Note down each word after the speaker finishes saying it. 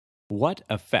What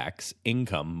affects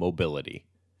income mobility?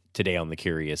 Today on The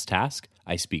Curious Task,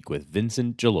 I speak with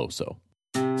Vincent Geloso.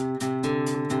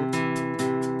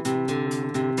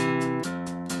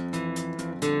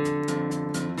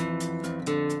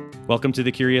 Welcome to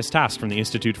The Curious Task from the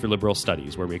Institute for Liberal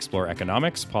Studies, where we explore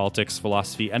economics, politics,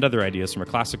 philosophy, and other ideas from a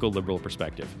classical liberal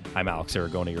perspective. I'm Alex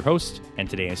Aragona, your host, and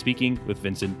today I'm speaking with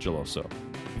Vincent Geloso.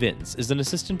 Vince is an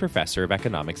assistant professor of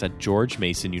economics at George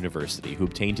Mason University who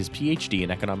obtained his PhD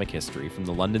in economic history from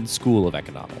the London School of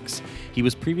Economics. He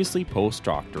was previously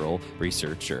postdoctoral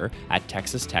researcher at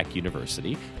Texas Tech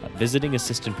University, visiting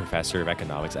assistant professor of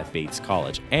economics at Bates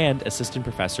College, and assistant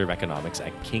professor of economics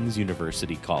at King's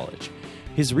University College.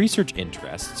 His research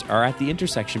interests are at the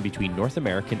intersection between North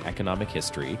American economic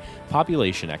history,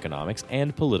 population economics,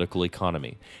 and political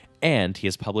economy. And he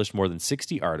has published more than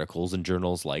 60 articles in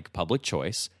journals like Public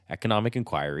Choice, Economic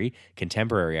Inquiry,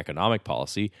 Contemporary Economic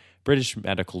Policy, British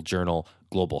Medical Journal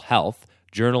Global Health,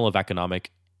 Journal of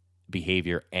Economic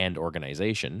Behavior and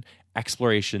Organization,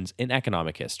 Explorations in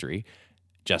Economic History,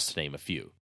 just to name a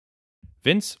few.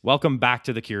 Vince, welcome back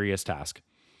to The Curious Task.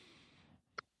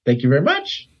 Thank you very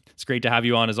much. It's great to have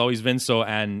you on, as always, Vince. So,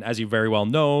 and as you very well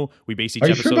know, we base each Are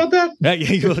you episode... sure about that?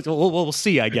 Yeah, we'll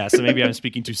see, I guess. So maybe I'm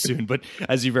speaking too soon. But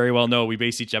as you very well know, we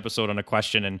base each episode on a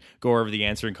question and go wherever the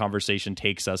answer and conversation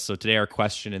takes us. So today our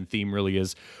question and theme really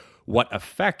is, what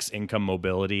affects income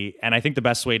mobility? And I think the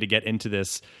best way to get into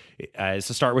this is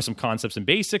to start with some concepts and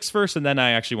basics first, and then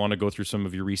I actually want to go through some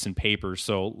of your recent papers.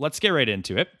 So let's get right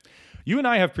into it. You and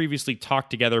I have previously talked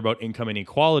together about income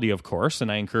inequality, of course,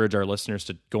 and I encourage our listeners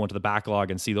to go into the backlog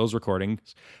and see those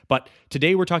recordings. But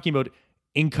today we're talking about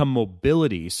income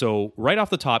mobility. So right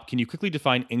off the top, can you quickly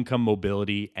define income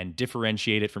mobility and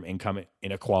differentiate it from income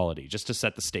inequality, just to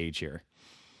set the stage here?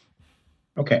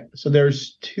 Okay, so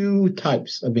there's two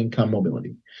types of income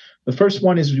mobility. The first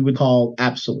one is we would call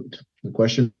absolute. The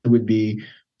question would be,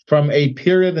 from a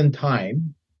period in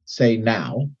time, say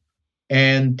now,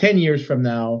 and 10 years from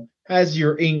now, has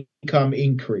your income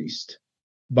increased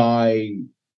by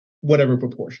whatever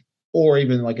proportion, or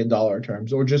even like in dollar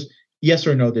terms, or just yes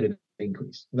or no, did it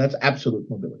increase? That's absolute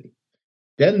mobility.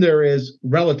 Then there is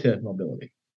relative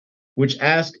mobility, which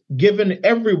asks, given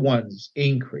everyone's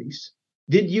increase,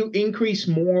 did you increase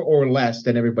more or less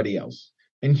than everybody else?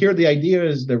 And here the idea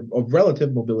is of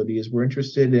relative mobility is we're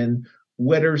interested in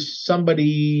whether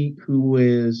somebody who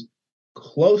is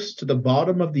close to the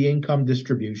bottom of the income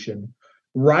distribution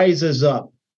rises up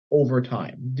over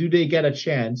time. Do they get a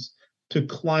chance to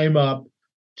climb up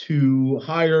to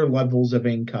higher levels of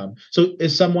income? So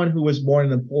is someone who was born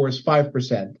in the poorest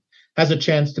 5% has a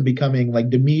chance to becoming like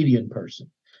the median person?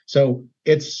 So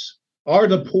are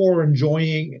the poor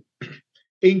enjoying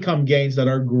income gains that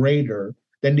are greater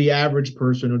than the average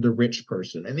person or the rich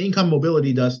person? And income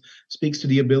mobility speaks to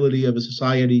the ability of a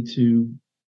society to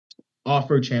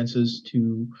offer chances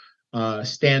to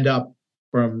stand up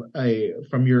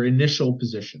from your initial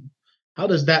position. How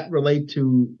does that relate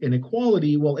to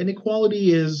inequality? Well,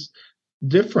 inequality is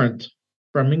different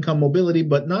from income mobility,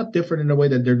 but not different in a way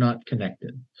that they're not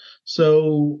connected.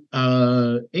 So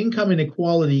income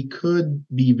inequality could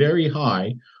be very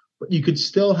high, but you could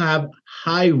still have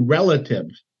high relative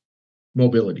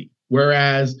mobility,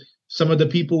 whereas some of the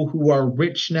people who are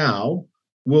rich now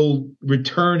will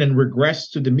return and regress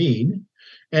to the mean,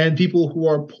 and people who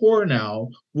are poor now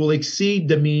will exceed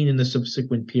the mean in the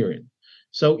subsequent period.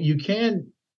 So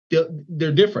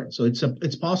they're different. So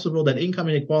it's possible that income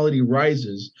inequality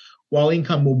rises while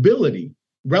income mobility,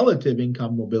 relative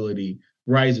income mobility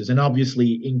rises. And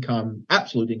obviously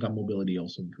absolute income mobility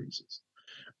also increases.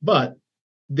 But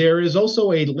there is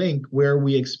also a link where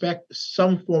we expect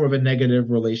some form of a negative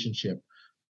relationship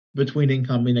between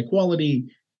income inequality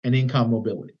and income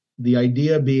mobility. The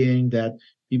idea being that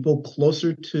people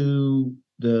closer to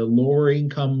the lower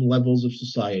income levels of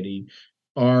society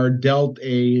are dealt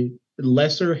a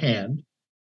lesser hand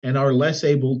and are less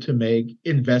able to make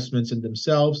investments in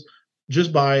themselves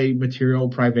just by material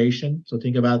privation. So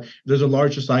think about, there's a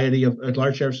large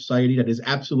share of society that is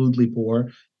absolutely poor.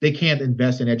 They can't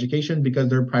invest in education because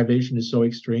their privation is so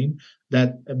extreme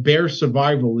that bare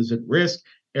survival is at risk.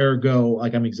 Ergo,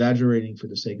 like I'm exaggerating for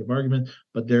the sake of argument,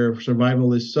 but their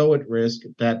survival is so at risk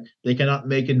that they cannot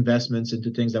make investments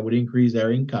into things that would increase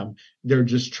their income. They're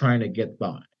just trying to get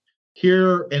by.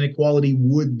 Here, inequality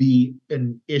would be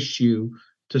an issue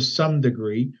to some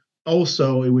degree.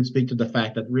 Also, it would speak to the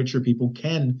fact that richer people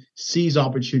can seize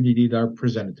opportunities that are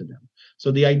presented to them.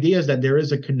 So the idea is that there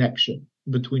is a connection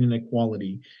between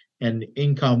inequality and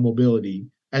income mobility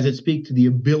as it speaks to the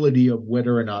ability of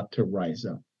whether or not to rise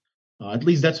up. At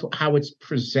least that's how it's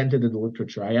presented in the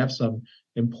literature. I have some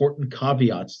important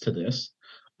caveats to this,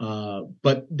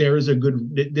 but there's a good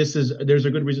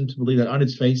reason to believe that on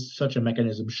its face, such a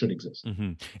mechanism should exist.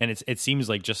 Mm-hmm. And it seems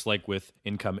like just like with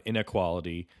income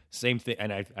inequality, same thing.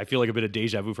 And I feel like a bit of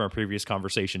deja vu from our previous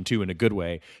conversation too, in a good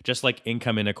way. Just like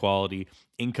income inequality,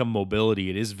 income mobility,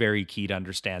 it is very key to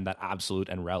understand that absolute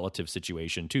and relative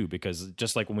situation too, because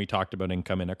just like when we talked about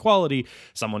income inequality,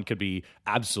 someone could be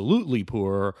absolutely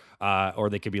poor, or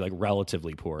they could be like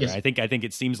relatively poor. Yes. And I think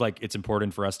it seems like it's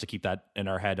important for us to keep that in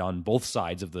our head on both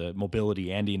sides of the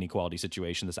mobility and the inequality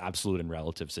situation, this absolute and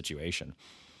relative situation.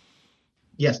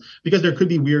 Yes, because there could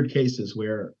be weird cases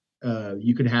where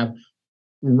you could have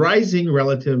rising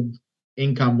relative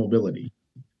income mobility,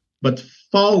 but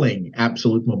falling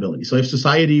absolute mobility. So if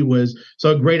society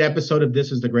so a great episode of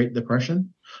this is the Great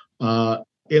Depression.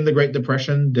 In the Great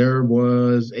Depression, there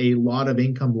was a lot of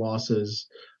income losses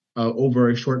over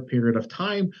a short period of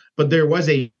time, but there was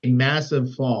a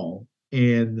massive fall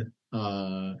in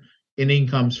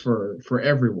incomes for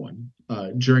everyone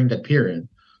during that period.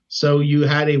 So you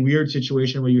had a weird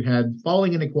situation where you had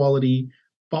falling inequality,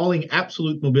 falling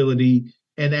absolute mobility,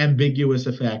 and ambiguous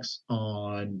effects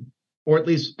on, or at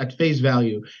least at face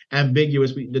value,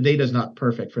 ambiguous. The data is not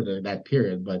perfect for that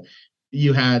period, but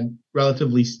you had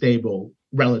relatively stable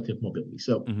relative mobility.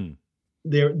 So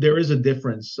there is a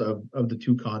difference of the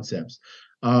two concepts.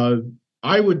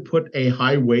 I would put a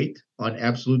high weight on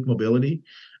absolute mobility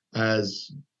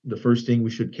as the first thing we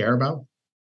should care about,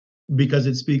 because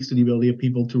it speaks to the ability of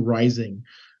people to rising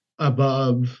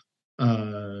above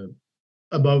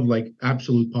like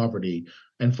absolute poverty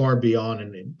and far beyond,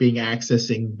 and being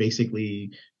accessing basically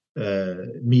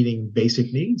meeting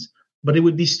basic needs. But it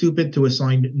would be stupid to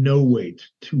assign no weight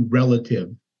to relative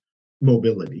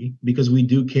mobility, because we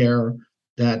do care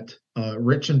that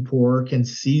rich and poor can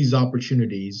seize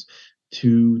opportunities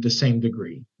to the same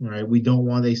degree, right? We don't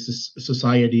want a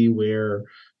society where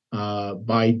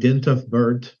by dint of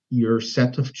birth, your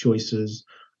set of choices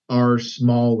are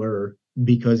smaller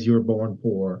because you're born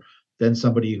poor than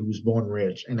somebody who's born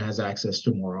rich and has access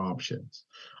to more options.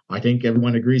 I think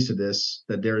everyone agrees to this,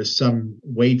 that there is some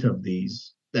weight of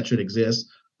these that should exist.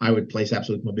 I would place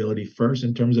absolute mobility first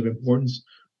in terms of importance,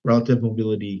 relative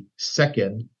mobility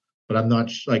second, but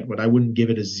but I wouldn't give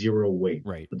it a zero weight.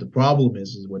 Right. But the problem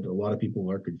is what a lot of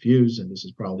people are confused, and this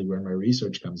is probably where my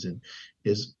research comes in,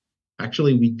 is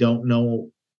actually we don't know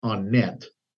on net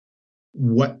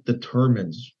what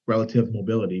determines relative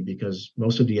mobility, because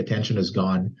most of the attention has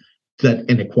gone to that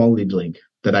inequality link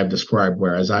that I've described,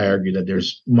 whereas I argue that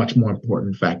there's much more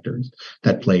important factors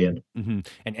that play in. Mm-hmm.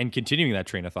 And continuing that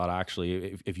train of thought,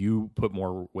 actually, if you put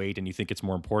more weight and you think it's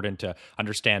more important to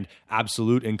understand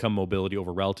absolute income mobility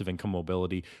over relative income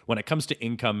mobility, when it comes to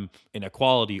income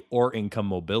inequality or income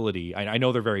mobility, I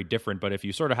know they're very different, but if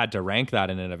you sort of had to rank that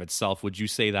in and of itself, would you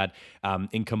say that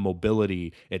income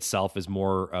mobility itself is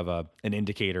more of an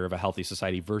indicator of a healthy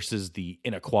society versus the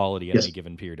inequality at any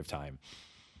given period of time?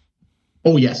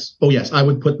 Oh yes. I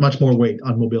would put much more weight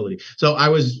on mobility. So I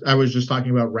was just talking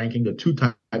about ranking the two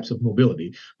types of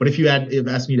mobility. But if you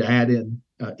asked me to add in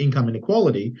income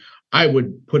inequality, I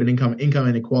would put an income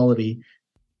inequality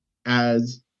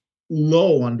as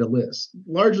low on the list.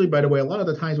 Largely, by the way, a lot of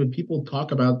the times when people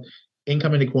talk about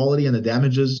income inequality and the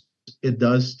damages it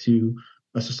does to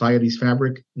a society's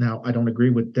fabric, now I don't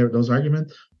agree with those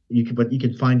arguments. But you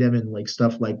can find them in like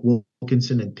stuff like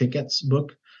Wilkinson and Pickett's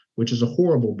book, which is a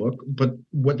horrible book. But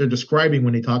what they're describing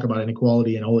when they talk about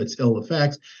inequality and all its ill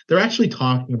effects, they're actually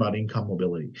talking about income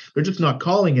mobility. They're just not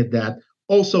calling it that.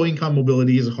 Also, income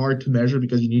mobility is hard to measure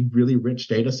because you need really rich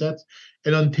data sets.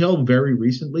 And until very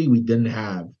recently, we didn't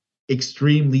have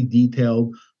extremely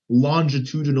detailed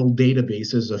longitudinal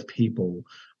databases of people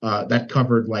that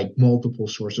covered like multiple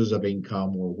sources of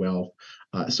income or wealth.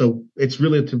 So it's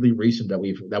relatively recent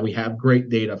that we have great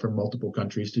data from multiple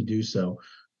countries to do so.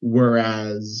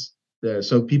 Whereas,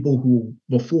 so people who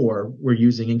before were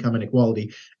using income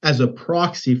inequality as a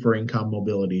proxy for income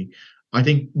mobility, I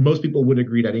think most people would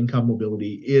agree that income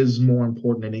mobility is more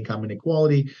important than income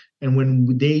inequality. And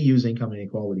when they use income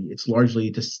inequality, it's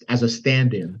largely as a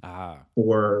stand-in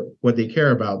for what they care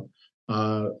about.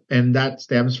 And that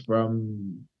stems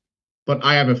from, but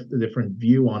I have a different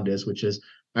view on this, which is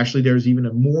actually there's even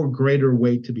a more greater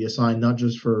weight to be assigned, not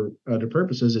just for other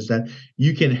purposes, is that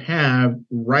you can have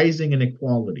rising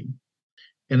inequality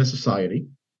in a society,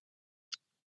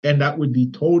 and that would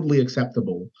be totally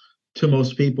acceptable to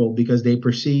most people because they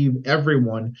perceive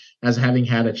everyone as having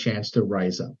had a chance to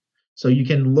rise up. So you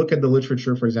can look at the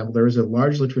literature, for example, there is a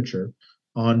large literature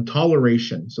on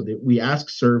toleration. So that we ask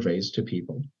surveys to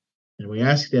people and we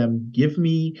ask them, give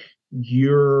me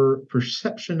your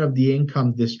perception of the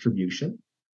income distribution,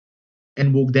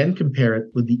 and we'll then compare it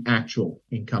with the actual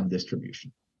income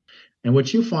distribution. And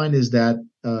what you find is that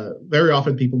very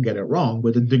often people get it wrong,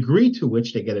 but the degree to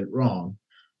which they get it wrong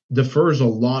differs a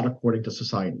lot according to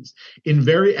societies. In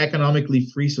very economically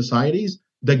free societies,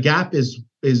 the gap is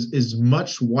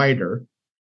much wider,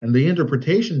 and the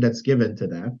interpretation that's given to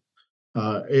that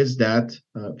is that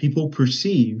people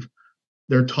perceive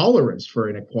their tolerance for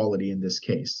inequality in this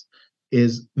case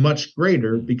is much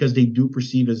greater because they do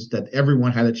perceive as that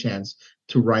everyone had a chance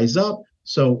to rise up.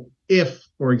 So if,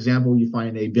 for example, you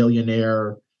find a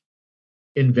billionaire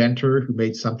inventor who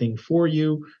made something for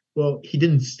you, well, he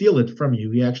didn't steal it from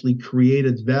you. He actually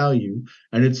created value,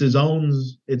 and it's his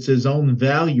own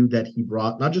value that he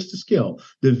brought, not just the skill,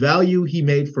 the value he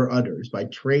made for others by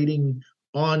trading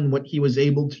on what he was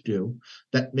able to do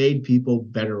that made people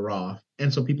better off.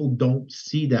 And so people don't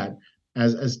see that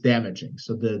as damaging.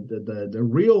 So the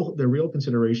real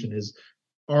consideration is,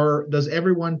 does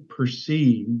everyone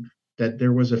perceive that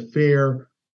there was that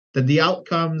the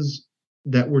outcomes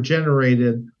that were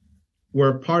generated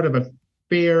were part of a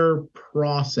fair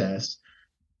process,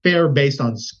 fair based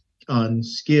on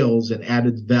skills and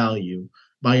added value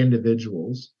by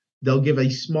individuals? They'll give a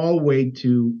small weight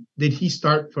to, did he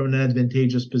start from an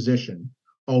advantageous position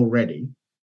already?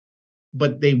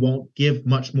 But they won't give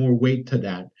much more weight to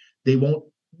that. They won't,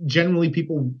 generally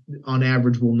people on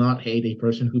average will not hate a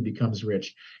person who becomes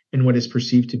rich in what is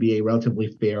perceived to be a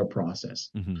relatively fair process.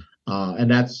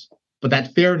 But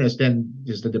that fairness then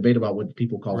is the debate about what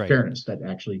people call fairness that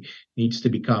actually needs to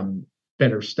become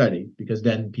better studied, because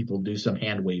then people do some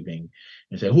hand waving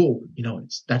and say, oh,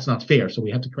 that's not fair. So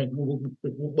we have to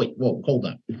wait, hold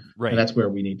on. Right. And that's where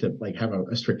we need to have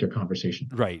a stricter conversation.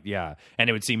 Right. Yeah. And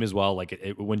it would seem as well, like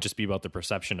it wouldn't just be about the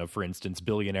perception of, for instance,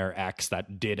 billionaire X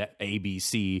that did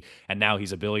ABC and now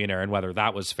he's a billionaire, and whether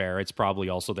that was fair. It's probably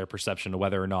also their perception of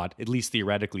whether or not, at least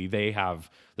theoretically, they have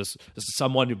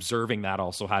someone observing that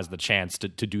also has the chance to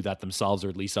do that themselves, or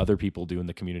at least other people do in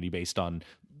the community based on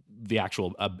the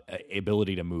actual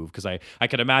ability to move. Because I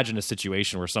could imagine a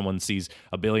situation where someone sees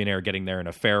a billionaire getting there in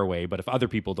a fair way, but if other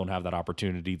people don't have that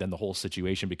opportunity, then the whole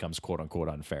situation becomes quote unquote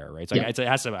unfair, right? So it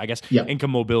has to, I guess,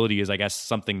 income mobility is, I guess,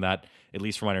 something that, at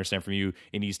least from what I understand from you,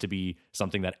 it needs to be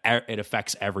something that it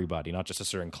affects everybody, not just a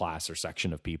certain class or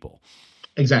section of people.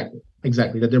 Exactly.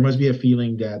 That there must be a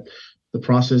feeling that the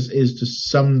process is to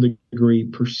some degree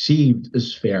perceived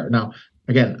as fair. Now,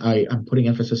 again, I'm putting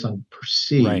emphasis on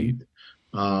perceived. Right.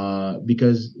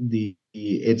 Because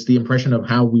it's the impression of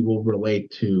how we will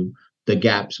relate to the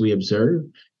gaps we observe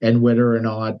and whether or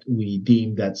not we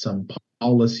deem that some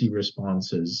policy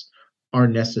responses are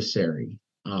necessary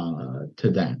to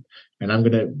that.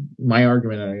 And my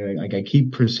argument, I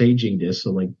keep presaging this,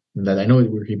 so that I know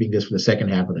we're keeping this for the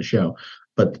second half of the show,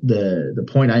 but the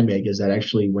point I make is that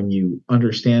actually when you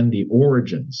understand the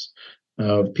origins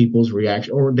of people's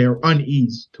reaction or their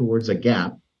unease towards a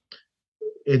gap,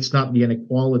 it's not the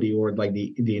inequality or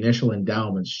the initial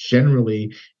endowments.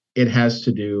 Generally, it has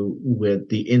to do with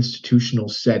the institutional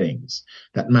settings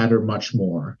that matter much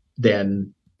more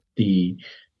than the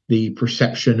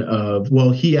perception of, well,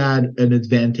 he had an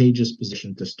advantageous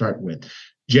position to start with.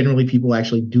 Generally, people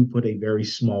actually do put a very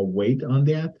small weight on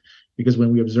that, because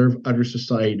when we observe other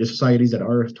societies that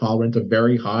are tolerant of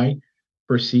very high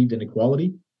perceived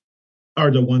inequality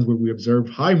are the ones where we observe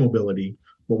high mobility.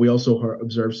 But we also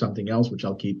observe something else, which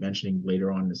I'll keep mentioning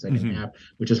later on in the second half,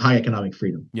 which is high economic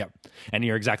freedom. Yeah. And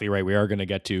you're exactly right. We are going to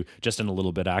get to, just in a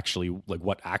little bit, actually,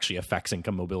 what actually affects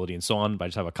income mobility and so on. But I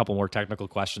just have a couple more technical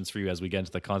questions for you as we get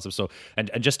into the concept. So, and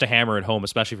just to hammer it home,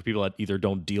 especially for people that either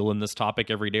don't deal in this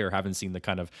topic every day or haven't seen the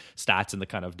kind of stats and the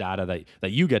kind of data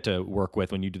that you get to work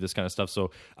with when you do this kind of stuff.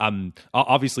 So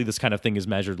obviously this kind of thing is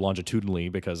measured longitudinally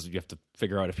because you have to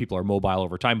figure out if people are mobile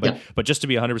over time. But just to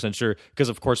be 100% sure, because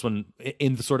of course when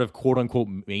in the sort of quote unquote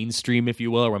mainstream, if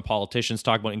you will, or when politicians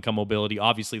talk about income mobility,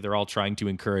 obviously they're all trying to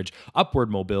encourage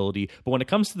upward mobility. But when it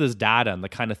comes to this data and the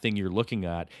kind of thing you're looking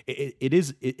at,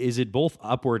 is it both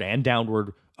upward and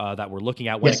downward that we're looking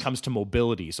at when it comes to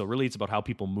mobility? So really it's about how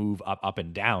people move up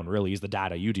and down, really, is the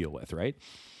data you deal with, right?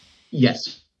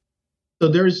 Yes. So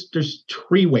there's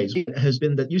three ways. It has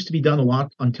been that used to be done a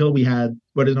lot until we had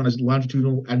what is known as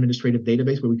longitudinal administrative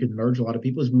database, where we could merge a lot of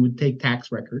people, is we would take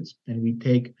tax records and we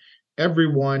take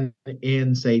everyone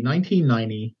in, say,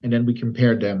 1990, and then we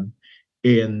compared them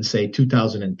in, say,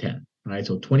 2010, right?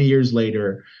 So 20 years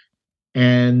later.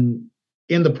 And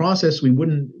in the process, we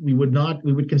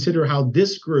would consider how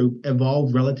this group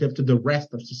evolved relative to the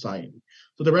rest of society.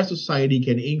 So the rest of society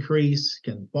can increase,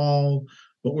 can fall,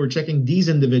 but we're checking these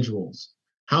individuals.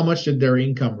 How much did their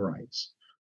income rise?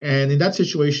 And in that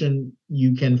situation,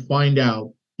 you can find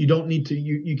out. You don't need to.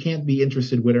 You can't be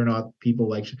interested whether or not people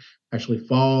like actually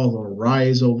fall or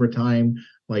rise over time.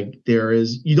 Like there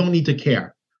is, you don't need to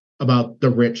care about the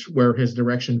rich where his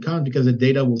direction comes because the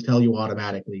data will tell you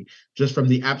automatically just from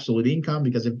the absolute income.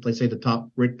 Because if let's say the top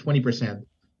 20%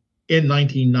 in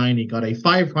 1990 got a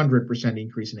 500%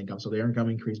 increase in income, so their income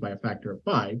increased by a factor of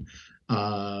five.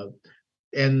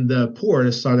 And the poor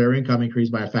saw their income increase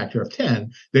by a factor of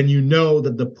 10, then you know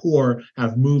that the poor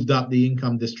have moved up the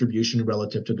income distribution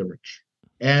relative to the rich.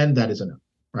 And that is enough,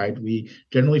 right? We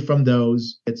generally from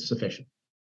those, it's sufficient.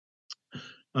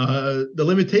 The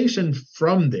limitation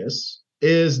from this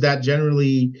is that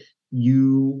generally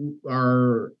you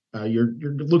are you're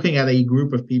looking at a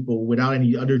group of people without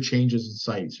any other changes in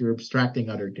sites. You're abstracting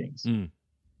other things.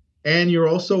 And you're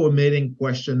also omitting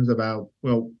questions about,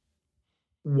 well,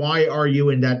 why are you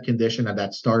in that condition at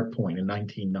that start point in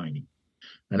 1990?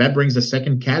 And that brings the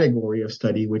second category of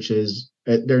study, which is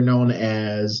they're known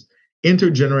as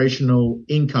intergenerational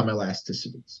income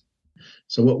elasticities.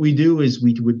 So what we do is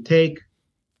we would take,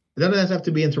 it doesn't have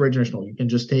to be intergenerational. You can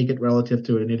just take it relative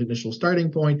to an initial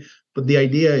starting point. But the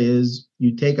idea is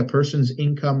you take a person's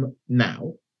income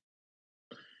now,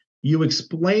 you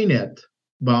explain it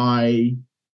by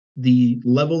the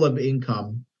level of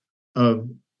income of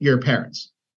your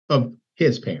parents, of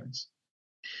his parents.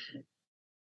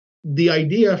 The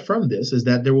idea from this is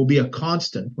that there will be a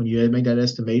constant, when you make that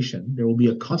estimation, there will be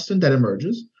a constant that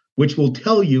emerges, which will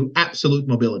tell you absolute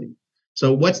mobility.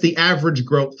 So what's the average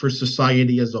growth for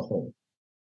society as a whole?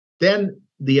 Then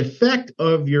the effect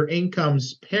of your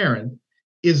income's parent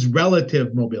is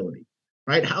relative mobility,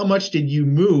 right? How much did you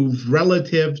move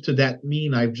relative to that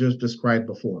mean I've just described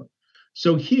before?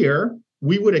 So here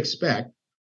we would expect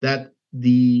that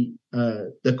the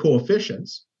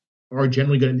coefficients are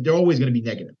generally they're always going to be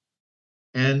negative.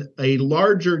 And a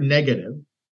larger negative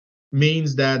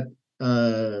means that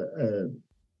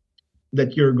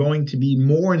that you're going to be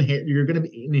more you're going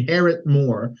to inherit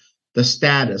more the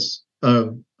status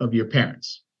of your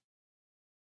parents.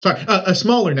 Sorry, a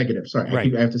smaller negative. Sorry,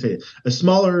 right. I have to say it. A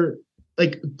smaller,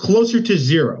 like closer to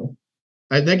zero.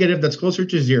 A negative that's closer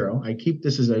to zero.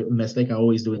 This is a mistake I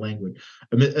always do in language.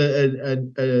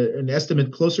 An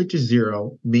estimate closer to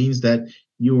zero means that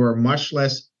you're much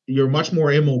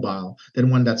more immobile than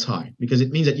one that's high, because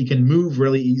it means that you can move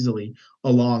really easily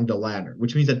along the ladder,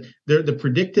 which means that the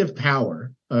predictive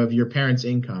power of your parents'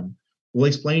 income will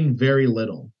explain very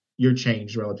little your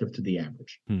change relative to the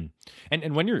average.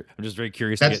 And when I'm just very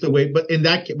curious. That's the way, but in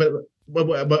that, but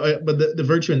the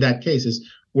virtue in that case is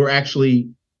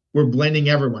we're blending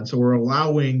everyone. So we're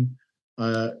allowing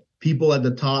people at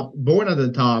the top, born at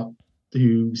the top,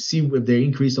 to see if they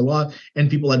increase a lot, and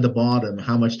people at the bottom,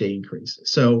 how much they increase.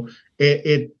 So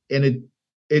it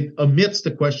omits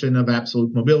the question of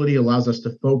absolute mobility, allows us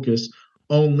to focus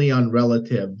only on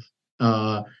relative.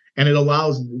 And it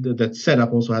allows, that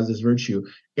setup also has this virtue.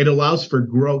 It allows for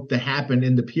growth to happen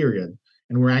in the period.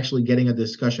 And we're actually getting a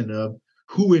discussion of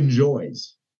who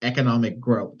enjoys economic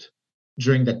growth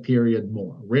during that period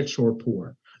more, rich or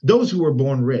poor. Those who were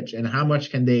born rich, and how much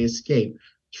can they escape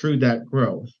through that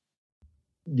growth?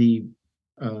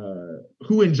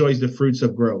 Who enjoys the fruits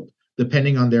of growth,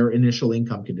 depending on their initial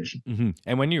income condition. Mm-hmm.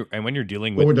 And when you're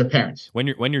dealing with their parents, when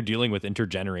you're dealing with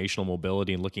intergenerational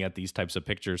mobility and looking at these types of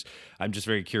pictures, I'm just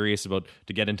very curious about,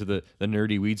 to get into the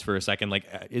nerdy weeds for a second. Like,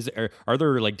 are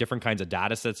there like different kinds of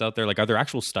data sets out there? Like, are there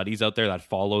actual studies out there that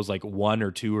follows like one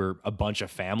or two or a bunch of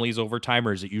families over time,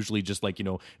 or is it usually just like,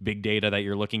 big data that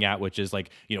you're looking at, which is like,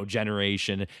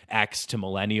 generation X to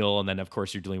millennial, and then of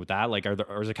course you're dealing with that? Like,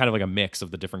 or is it kind of like a mix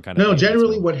of the different kind of? No,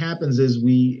 generally what happens is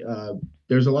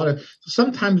there's a lot of,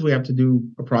 sometimes we have to do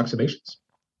approximations,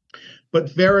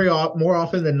 but more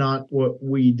often than not, what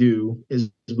we do is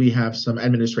we have some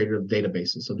administrative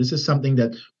databases. So this is something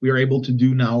that we are able to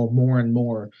do now more and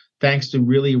more, thanks to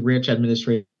really rich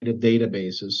administrative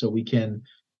databases. So we can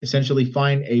essentially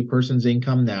find a person's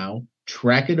income now,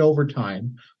 track it over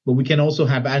time, but we can also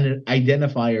have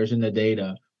identifiers in the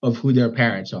data of who their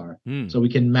parents are. So we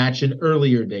can match in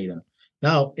earlier data.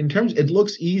 Now, it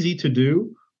looks easy to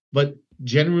do, but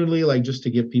generally, like, just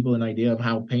to give people an idea of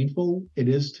how painful it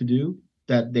is to do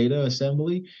that data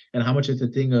assembly and how much it's a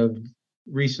thing of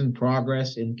recent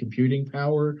progress in computing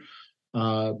power,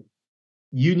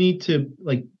 you need to,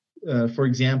 for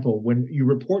example, when you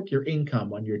report your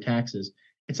income on your taxes,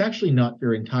 it's actually not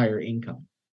your entire income.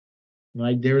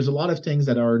 Right? There's a lot of things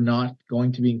that are not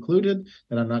going to be included,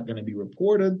 that are not going to be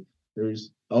reported.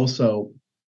 There's also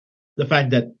the fact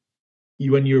that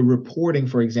when you're reporting,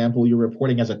 for example, you're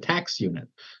reporting as a tax unit.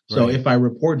 So Right. if I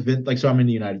report, so I'm in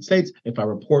the United States. If I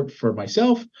report for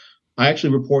myself, I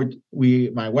actually report.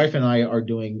 My wife and I are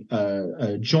doing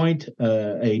a joint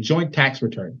tax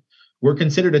return. We're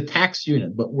considered a tax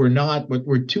unit, but we're not. But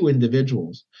we're two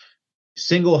individuals.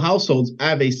 Single households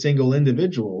have a single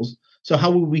individuals. So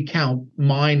how will we count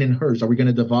mine and hers? Are we going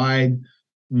to divide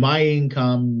my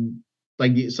income?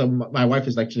 So my wife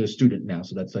is actually a student now,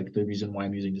 so that's like the reason why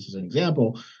I'm using this as an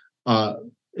example.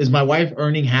 Is my wife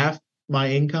earning half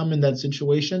my income in that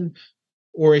situation,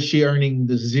 or is she earning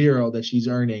the zero that she's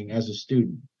earning as a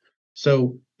student?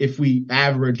 So if we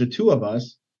average the two of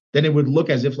us, then it would look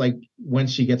as if like when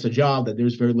she gets a job that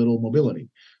there's very little mobility.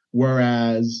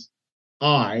 Whereas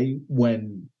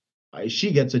when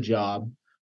she gets a job,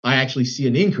 I actually see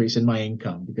an increase in my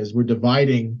income because we're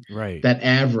dividing Right. that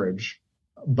average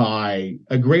by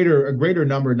a greater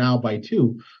number now by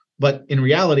two. But in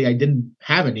reality, I didn't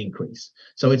have an increase.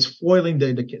 So it's foiling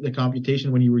the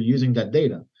computation when you were using that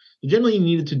data. So generally, you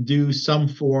needed to do some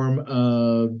form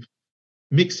of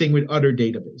mixing with other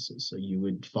databases. So you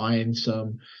would find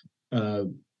some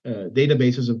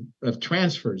databases of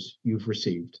transfers you've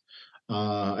received.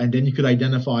 And then you could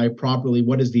identify properly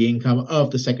what is the income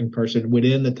of the second person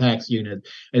within the tax unit.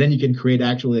 And then you can create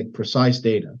actually like precise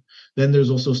data. Then there's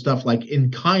also stuff like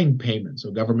in-kind payments.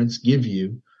 So governments give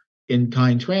you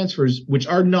in-kind transfers, which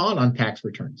are not on tax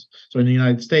returns. So in the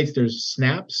United States, there's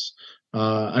SNAPs.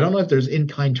 I don't know if there's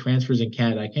in-kind transfers in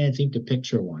Canada. I can't seem to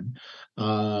picture one.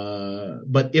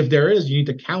 But if there is, you need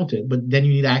to count it. But then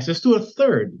you need access to a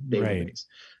third database. Right.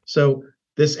 So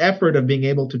this effort of being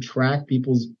able to track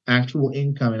people's actual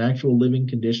income and actual living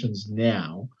conditions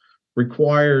now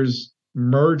requires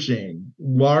merging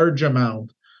large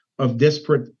amount of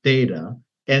disparate data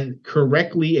and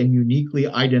correctly and uniquely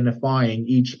identifying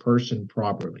each person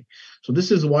properly. So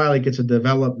this is why like it's a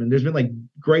development. There's been like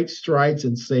great strides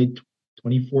in say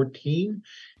 2014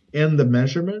 in the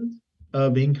measurement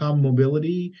of income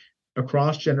mobility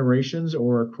across generations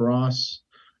or across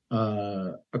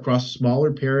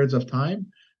smaller periods of time,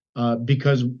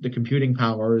 because the computing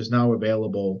power is now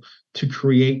available to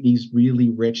create these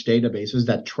really rich databases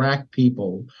that track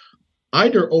people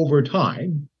either over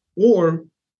time or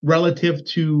relative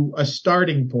to a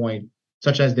starting point,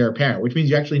 such as their parent, which means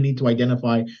you actually need to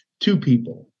identify two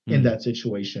people in that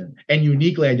situation and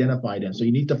uniquely identify them. So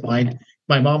you need to find,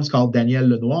 my mom's called Danielle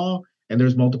Lenoir, and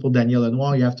there's multiple Danielle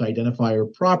Lenoir. You have to identify her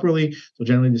properly. So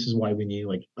generally, this is why we need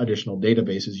like additional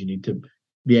databases. You need to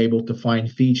be able to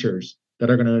find features that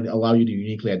are going to allow you to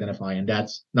uniquely identify. And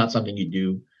that's not something you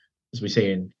do, as we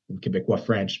say in Quebecois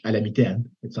French, à la mitaine.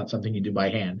 It's not something you do by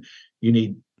hand. You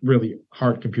need really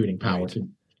hard computing power to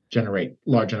generate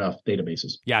large enough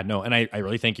databases. Yeah, no, and I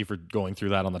really thank you for going through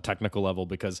that on the technical level,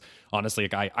 because honestly,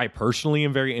 like I personally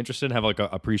am very interested and have like a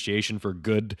appreciation for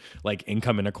good like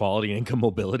income inequality and income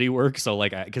mobility work. So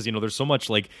like, because there's so much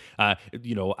like at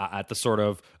the sort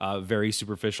of very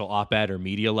superficial op-ed or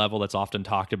media level that's often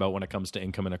talked about when it comes to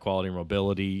income inequality and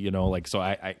mobility. So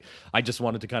I just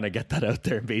wanted to kind of get that out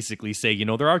there and basically say,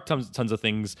 there are tons of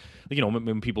things,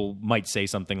 when people might say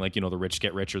something like, the rich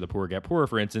get richer, the poor get poorer,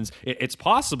 for instance. It's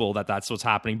possible that that's what's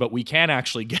happening, but we can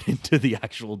actually get into the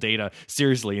actual data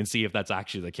seriously and see if that's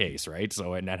actually the case, right?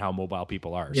 So and how mobile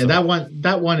people are. Yeah, so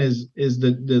that one is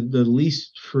the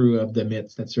least true of the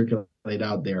myths that circulate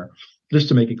out there. Just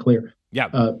to make it clear,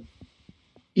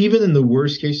 even in the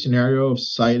worst case scenario of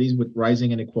societies with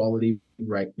rising inequality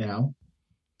right now,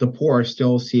 the poor are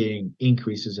still seeing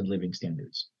increases in living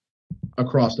standards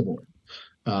across the board.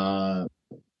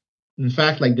 In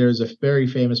fact, like there's a very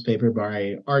famous paper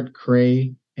by Art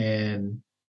Cray and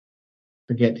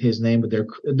forget his name, but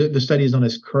the study is known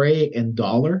as Cray and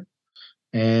Dollar.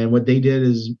 And what they did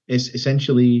is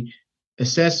essentially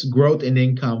assess growth in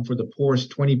income for the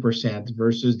poorest 20%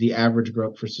 versus the average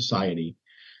growth for society.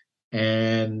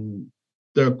 And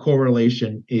the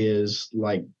correlation is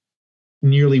like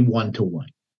nearly 1-to-1,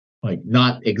 like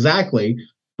not exactly,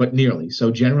 but nearly.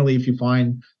 So generally, if you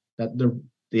find that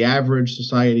the average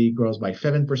society grows by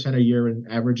 7% a year in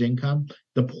average income,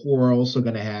 the poor are also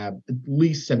going to have at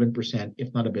least 7%,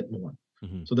 if not a bit more.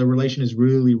 Mm-hmm. So the relation is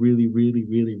really, really, really,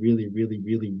 really, really, really,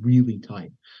 really, really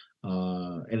tight.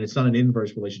 And it's not an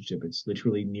inverse relationship. It's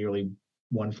literally nearly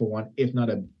 1-for-1, if not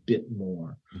a bit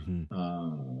more. Mm-hmm.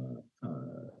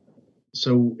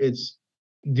 So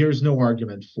there's no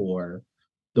argument for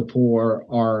the poor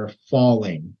are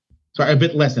falling. Sorry, a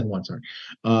bit less than one, sorry.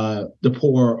 The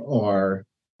poor are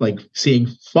like seeing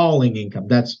falling income.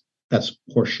 That's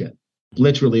horseshit.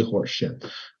 Literally horseshit.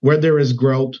 Where there is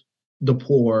growth, the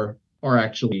poor are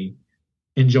actually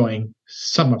enjoying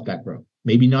some of that growth.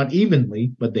 Maybe not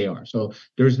evenly, but they are. So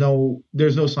there's no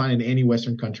sign in any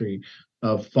Western country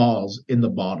of falls in the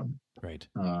bottom. Right.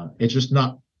 It's just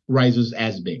not rises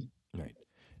as big. Right.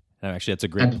 And actually, that's a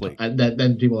great place.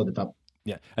 Than people at the top.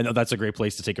 Yeah, I know that's a great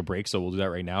place to take a break. So we'll do that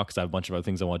right now because I have a bunch of other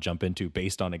things I want to jump into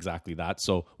based on exactly that.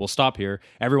 So we'll stop here.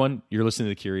 Everyone, you're listening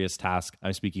to The Curious Task.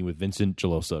 I'm speaking with Vincent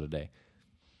Geloso today.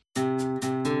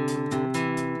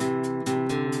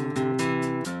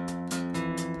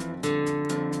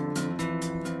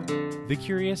 The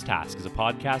Curious Task is a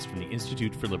podcast from the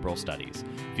Institute for Liberal Studies.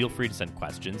 Feel free to send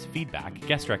questions, feedback,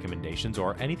 guest recommendations,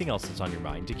 or anything else that's on your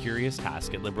mind to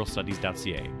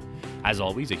curioustask@liberalstudies.ca. As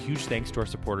always, a huge thanks to our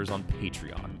supporters on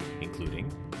Patreon,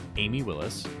 including Amy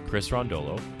Willis, Chris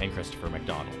Rondolo, and Christopher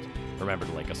McDonald. Remember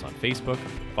to like us on Facebook,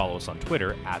 follow us on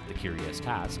Twitter @The Curious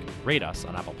Task, rate us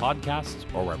on Apple Podcasts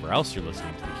or wherever else you're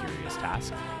listening to The Curious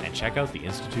Task, and check out the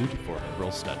Institute for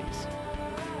Liberal Studies.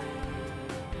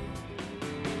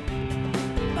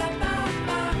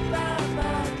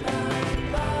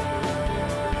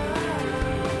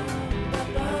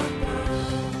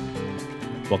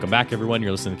 Welcome back, everyone.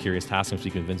 You're listening to Curious Task. I'm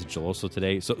speaking with Vincent Geloso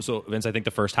today. So, Vince, I think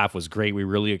the first half was great. We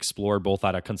really explored both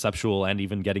at a conceptual and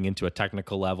even getting into a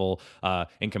technical level,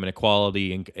 income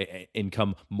inequality,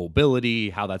 income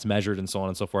mobility, how that's measured, and so on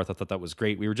and so forth. I thought that was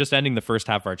great. We were just ending the first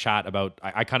half of our chat about,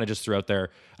 I kind of just threw out there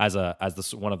as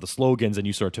one of the slogans, and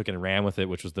you sort of took it and ran with it,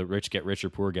 which was the rich get richer,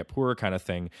 poor get poorer kind of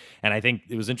thing. And I think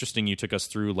it was interesting you took us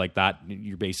through like that.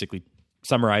 You're basically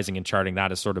summarizing and charting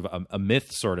that as sort of a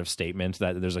myth sort of statement,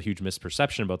 that there's a huge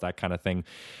misperception about that kind of thing.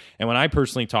 And when I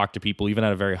personally talk to people, even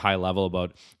at a very high level,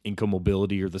 about income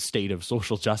mobility or the state of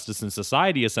social justice in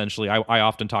society, essentially, I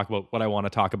often talk about what I want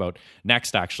to talk about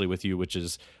next, actually, with you, which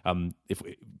is I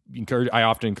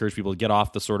often encourage people to get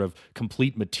off the sort of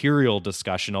complete material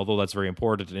discussion, although that's very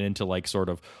important, and into like sort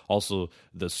of also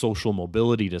the social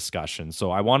mobility discussion.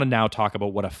 So I want to now talk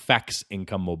about what affects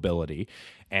income mobility.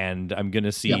 And I'm going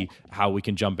to see how we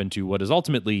can jump into what is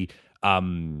ultimately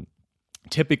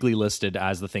typically listed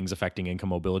as the things affecting income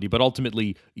mobility. But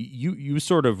ultimately, you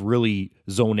sort of really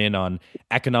zone in on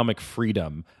economic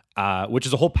freedom, which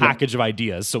is a whole package of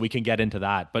ideas. So we can get into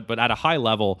that. But at a high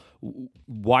level,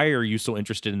 why are you so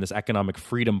interested in this economic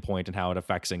freedom point and how it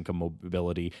affects income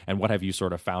mobility? And what have you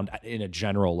sort of found in a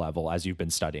general level as you've been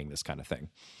studying this kind of thing?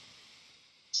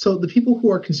 So the people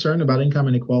who are concerned about income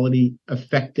inequality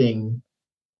affecting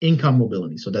income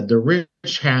mobility, so that the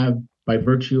rich have, by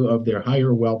virtue of their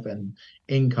higher wealth and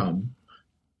income,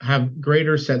 have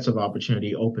greater sets of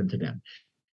opportunity open to them.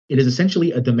 It is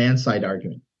essentially a demand side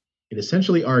argument. It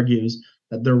essentially argues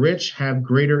that the rich have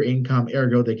greater income,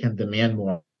 ergo they can demand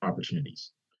more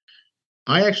opportunities.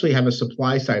 I actually have a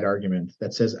supply side argument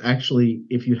that says, actually,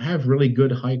 if you have really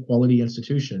good high quality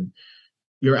institution,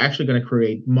 you're actually going to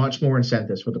create much more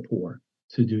incentives for the poor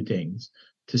to do things,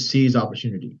 to seize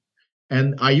opportunity.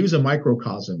 And I use a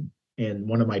microcosm in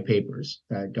one of my papers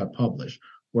that got published,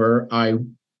 where I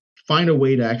find a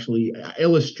way to actually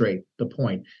illustrate the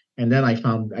point. And then I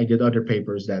did other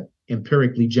papers that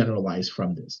empirically generalize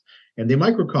from this. And the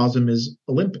microcosm is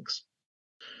Olympics.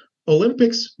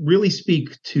 Olympics really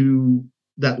speak to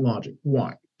that logic.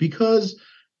 Why? Because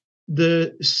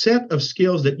the set of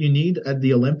skills that you need at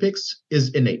the Olympics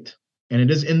is innate, and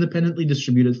it is independently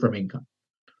distributed from income.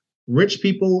 Rich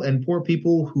people and poor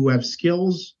people who have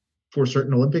skills for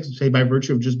certain Olympics, say by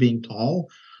virtue of just being tall,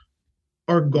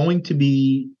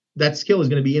 that skill is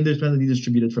going to be independently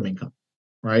distributed from income,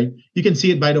 right? You can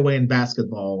see it, by the way, in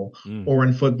basketball or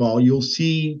in football. You'll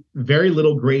see very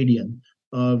little gradient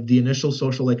of the initial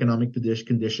social economic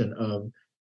condition of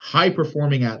high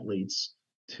performing athletes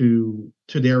to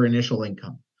their initial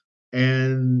income.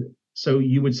 And so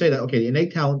you would say that, okay,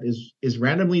 innate talent is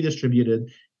randomly distributed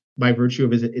by virtue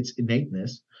of its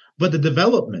innateness, but the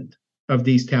development of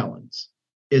these talents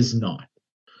is not.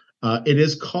 It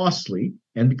is costly,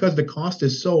 and because the cost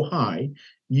is so high,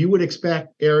 you would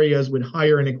expect areas with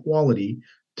higher inequality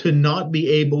to not be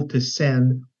able to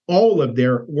send all of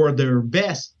their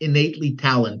best innately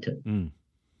talented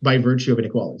by virtue of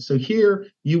inequality. So here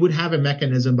you would have a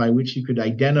mechanism by which you could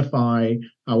identify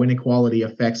how inequality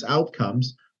affects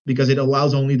outcomes, because it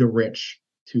allows only the rich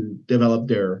to develop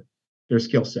their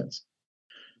skill sets.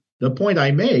 The point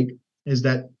I make is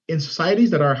that in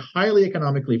societies that are highly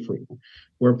economically free,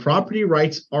 where property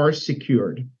rights are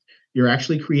secured, you're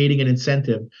actually creating an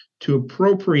incentive to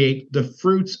appropriate the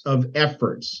fruits of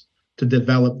efforts to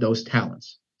develop those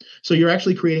talents. So you're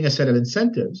actually creating a set of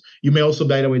incentives. You may also,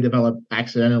 by the way, develop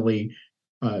accidentally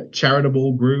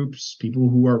charitable groups, people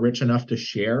who are rich enough to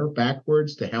share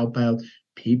backwards to help out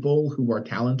people who are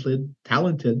talented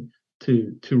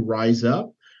to rise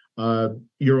up.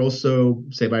 You're also,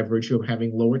 say, by virtue of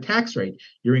having lower tax rate,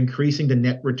 you're increasing the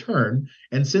net return.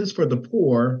 And since for the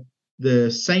poor,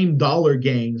 the same dollar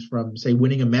gains from, say,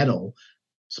 winning a medal,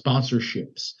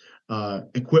 sponsorships,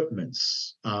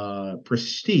 equipments,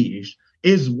 prestige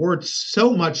is worth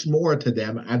so much more to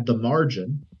them at the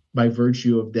margin by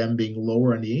virtue of them being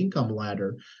lower on the income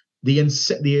ladder. The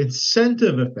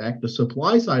incentive effect, the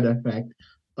supply side effect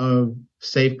of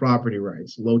safe property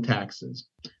rights, low taxes,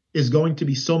 is going to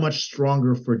be so much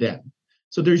stronger for them.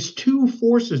 So there's two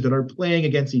forces that are playing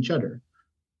against each other.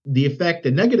 The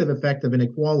negative effect of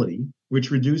inequality,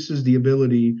 which reduces the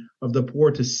ability of the poor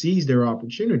to seize their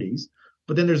opportunities.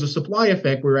 But then there's a supply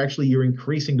effect where actually you're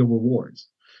increasing the rewards.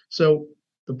 So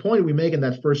the point we make in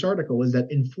that first article is that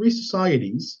in free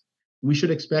societies, we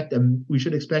should expect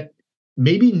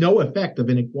maybe no effect of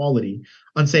inequality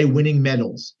on, say, winning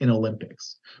medals in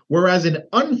Olympics. Whereas in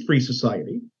unfree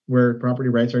society, where property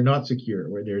rights are not secure,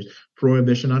 where there's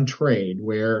prohibition on trade,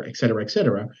 where et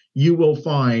cetera, you will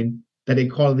find that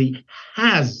equality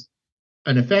has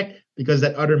an effect because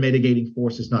that other mitigating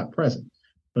force is not present.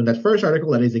 From that first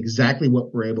article, that is exactly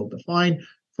what we're able to find.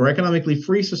 For economically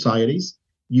free societies,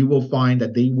 you will find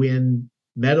that they win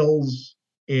medals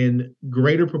in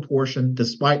greater proportion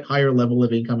despite higher level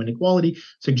of income inequality,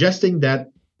 suggesting that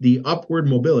the upward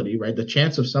mobility, right, the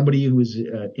chance of somebody who is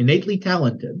innately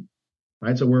talented,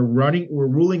 right? So we're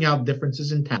ruling out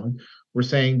differences in talent. We're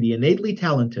saying the innately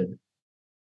talented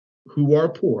who are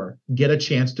poor get a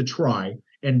chance to try,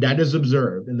 and that is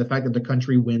observed in the fact that the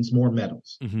country wins more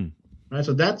medals. Mm-hmm. Right,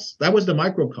 so that was the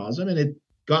microcosm, and it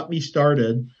got me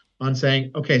started on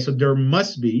saying, okay, so there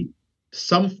must be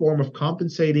some form of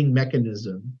compensating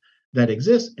mechanism that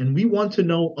exists, and we want to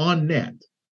know on net,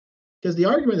 because the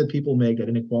argument that people make that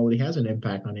inequality has an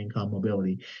impact on income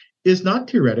mobility is not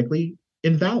theoretically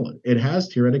invalid. It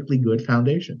has theoretically good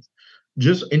foundations.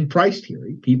 Just in price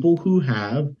theory, people who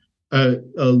have a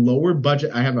lower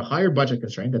budget, I have a higher budget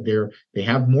constraint, that they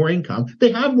have more income,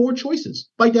 they have more choices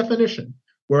by definition.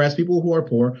 Whereas people who are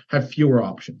poor have fewer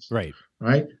options. Right.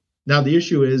 Right. Now, the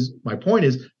issue is, my point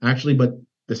is actually, but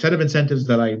the set of incentives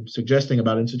that I'm suggesting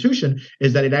about institution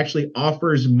is that it actually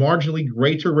offers marginally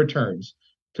greater returns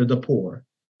to the poor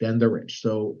than the rich.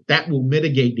 So that will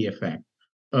mitigate the effect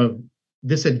of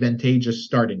disadvantageous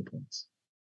starting points.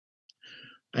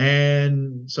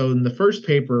 And so in the first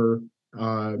paper,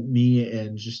 me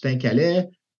and Justin Calais,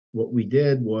 what we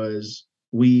did was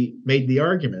we made the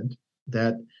argument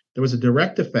that there was a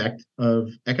direct effect of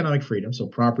economic freedom, so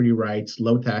property rights,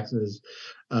 low taxes,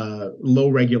 low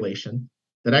regulation,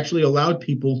 that actually allowed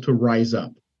people to rise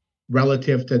up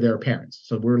relative to their parents.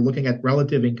 So we're looking at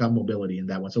relative income mobility in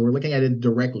that one. So we're looking at it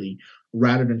directly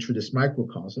rather than through this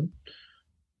microcosm.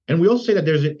 And we also say that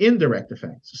there's an indirect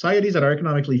effect. Societies that are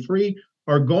economically free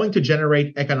are going to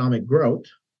generate economic growth,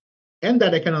 and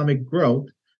that economic growth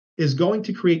is going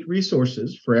to create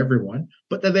resources for everyone,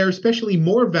 but that they're especially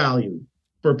more valued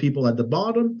for people at the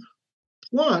bottom.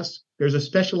 Plus, there's a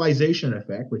specialization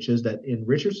effect, which is that in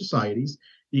richer societies,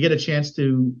 you get a chance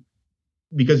to,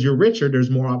 because you're richer, there's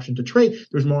more option to trade,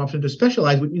 there's more option to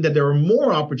specialize, which means that there are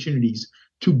more opportunities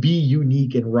to be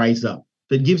unique and rise up.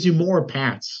 That gives you more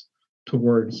paths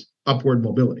towards upward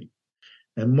mobility.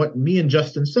 And what me and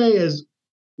Justin say is,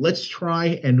 let's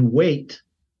try and weight,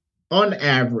 on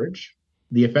average,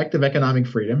 the effect of economic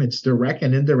freedom, its direct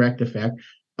and indirect effect,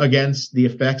 against the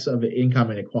effects of income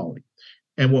inequality.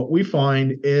 And what we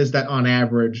find is that on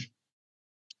average,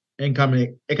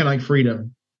 economic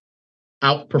freedom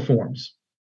outperforms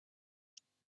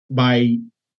by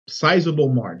sizable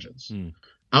margins,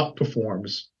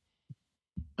 outperforms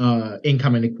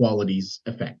income inequality's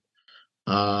effect.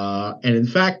 And in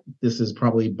fact, this is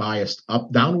probably biased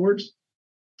downwards,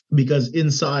 because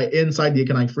inside the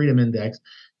economic freedom index,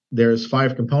 there's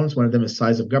 5 components. One of them is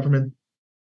size of government.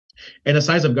 And a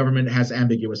size of government has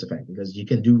ambiguous effect, because you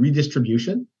can do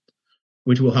redistribution,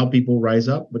 which will help people rise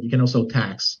up, but you can also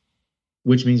tax,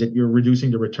 which means that you're reducing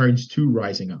the returns to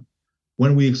rising up.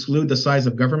 When we exclude the size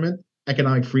of government,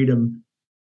 economic freedom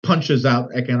punches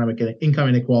out economic income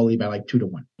inequality by like 2 to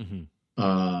 1.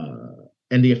 Mm-hmm.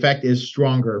 And the effect is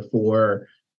stronger for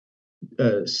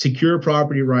secure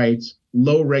property rights,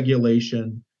 low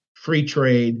regulation, free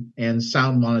trade, and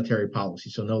sound monetary policy.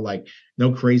 So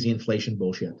no crazy inflation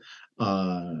bullshit.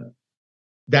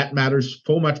 That matters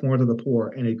so much more to the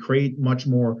poor, and it creates much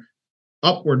more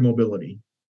upward mobility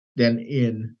than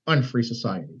in unfree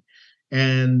society.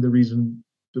 And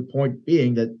the point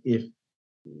being that if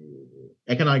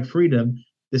economic freedom,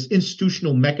 this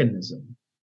institutional mechanism,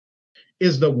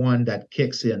 is the one that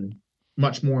kicks in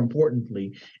much more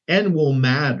importantly and will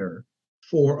matter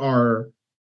for our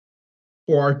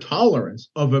or our tolerance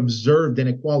of observed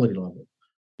inequality level.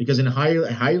 Because in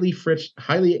highly,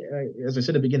 as I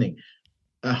said at the beginning,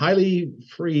 highly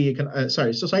free,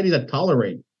 societies that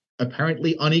tolerate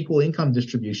apparently unequal income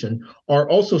distribution are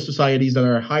also societies that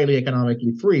are highly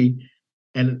economically free.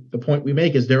 And the point we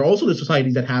make is they're also the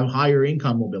societies that have higher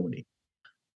income mobility.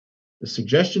 The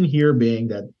suggestion here being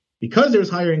that because there's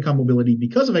higher income mobility,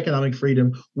 because of economic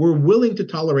freedom, we're willing to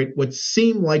tolerate what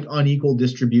seem like unequal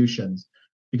distributions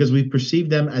because we perceive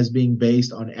them as being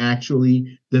based on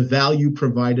actually the value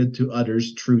provided to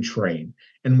others through trade.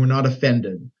 And we're not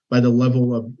offended by the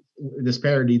level of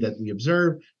disparity that we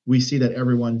observe. We see that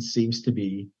everyone seems to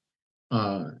be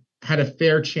had a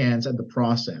fair chance at the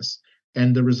process.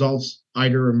 And the results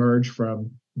either emerge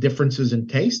from differences in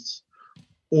tastes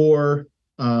or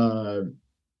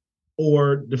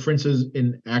differences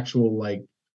in actual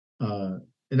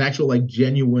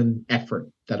genuine effort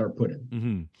that are put in.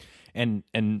 Mm-hmm.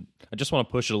 And I just want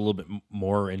to push it a little bit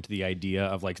more into the idea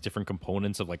of like different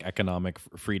components of like economic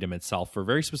freedom itself for a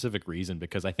very specific reason,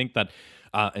 because I think that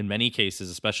in many cases,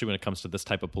 especially when it comes to this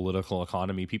type of political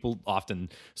economy, people often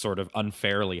sort of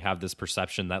unfairly have this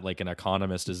perception that like an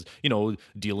economist is,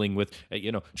 dealing with,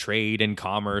 trade and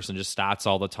commerce and just stats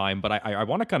all the time. But I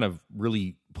want to kind of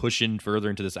really push in further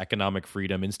into this economic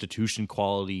freedom, institution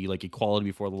quality, like equality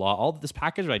before the law, all of this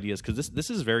package of ideas, because this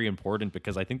is very important,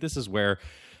 because I think this is where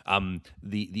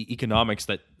the economics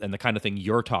that and the kind of thing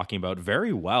you're talking about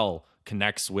very well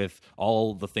connects with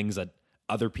all the things that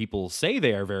other people say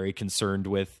they are very concerned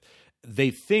with.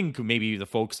 They think maybe the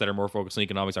folks that are more focused on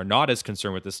economics are not as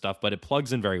concerned with this stuff, but it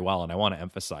plugs in very well, and I want to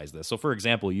emphasize this. So, for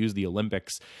example, use the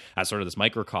Olympics as sort of this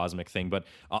microcosmic thing, but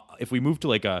if we move to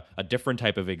like a different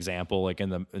type of example, like in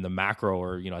the macro,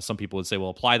 or as some people would say,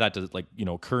 well, apply that to like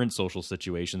current social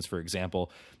situations. For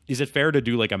example, is it fair to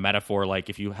do like a metaphor, like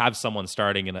if you have someone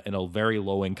starting in a very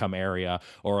low income area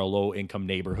or a low income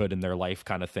neighborhood in their life,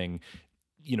 kind of thing?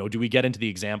 Do we get into the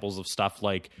examples of stuff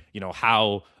like,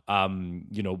 how,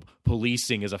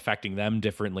 policing is affecting them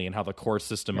differently and how the court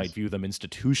system might view them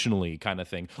institutionally, kind of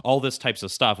thing? All this types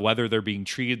of stuff, whether they're being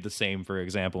treated the same, for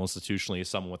example, institutionally as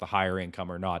someone with a higher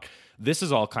income or not. This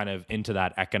is all kind of into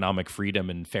that economic freedom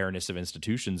and fairness of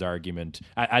institutions argument,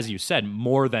 as you said,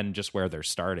 more than just where they're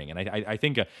starting. And I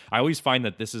think I always find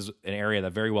that this is an area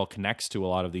that very well connects to a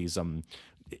lot of these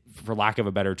for lack of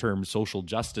a better term, social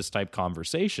justice type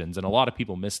conversations. And a lot of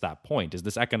people miss that point, is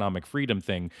this economic freedom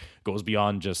thing goes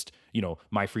beyond just,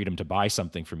 my freedom to buy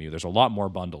something from you. There's a lot more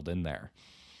bundled in there.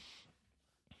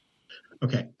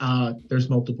 Okay. There's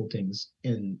multiple things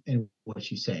in what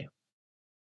you say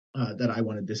that I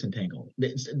want to disentangle.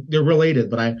 They're related,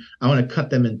 but I want to cut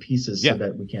them in pieces so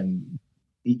that we can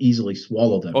easily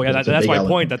swallow them. Oh yeah, that's my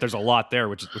point, that there's a lot there,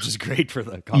 which is great for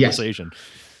the conversation. Yes.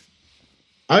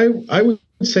 I would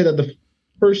say that the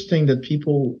first thing that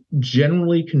people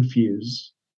generally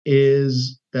confuse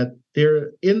is that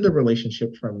they're in the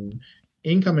relationship from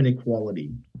income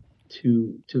inequality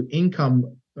to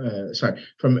income,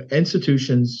 from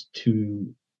institutions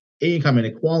to income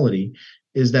inequality,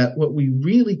 is that what we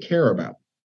really care about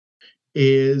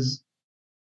is,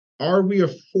 are we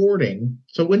affording?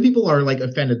 So when people are like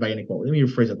offended by inequality, let me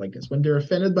rephrase it like this: when they're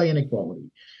offended by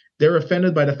inequality, they're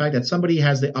offended by the fact that somebody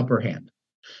has the upper hand.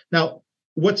 Now,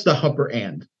 what's the upper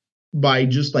hand? By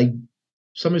just like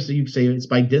some of you say, it's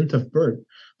by dint of birth,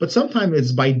 but sometimes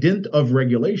it's by dint of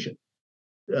regulation.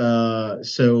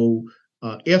 So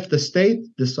if the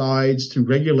state decides to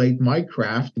regulate my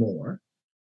craft more,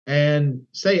 and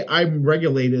say I'm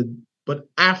regulated, but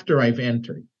after I've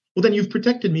entered, well, then you've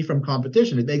protected me from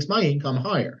competition. It makes my income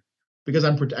higher because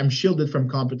I'm shielded from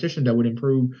competition that would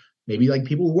improve maybe like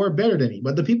people who are better than me.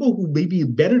 But the people who may be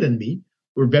better than me,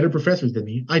 or better professors than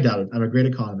me, I doubt it. I'm a great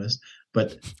economist,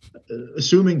 but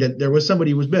assuming that there was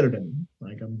somebody who was better than me,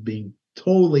 like I'm being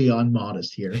totally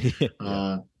unmodest here.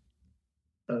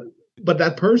 But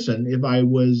that person, if I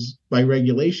was by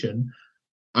regulation,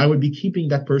 I would be keeping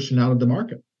that person out of the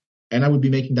market, and I would be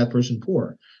making that person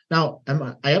poor. Now,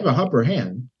 I have a upper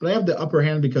hand, but I have the upper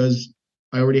hand because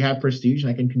I already have prestige, and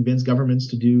I can convince governments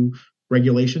to do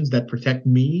regulations that protect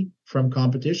me from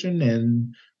competition,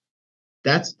 and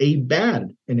that's a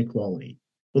bad inequality.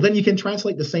 Well, then you can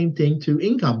translate the same thing to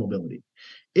income mobility.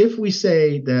 If we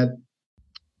say that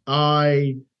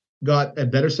I got a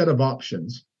better set of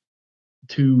options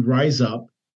to rise up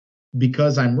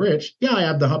because I'm rich, yeah, I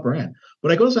have the upper hand.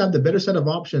 But I also have the better set of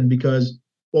options because,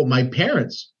 well, my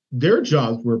parents, their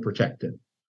jobs were protected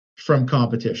from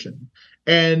competition,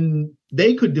 and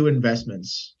they could do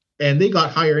investments, and they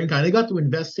got higher income. They got to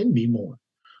invest in me more.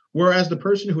 Whereas the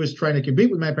person who is trying to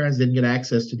compete with my parents didn't get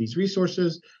access to these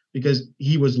resources. because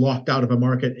he was locked out of a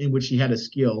market in which he had a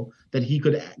skill that he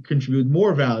could contribute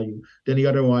more value than he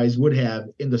otherwise would have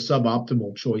in the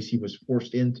suboptimal choice he was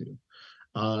forced into.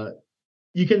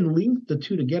 You can link the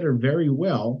two together very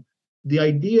well. The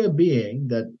idea being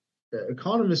that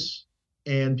economists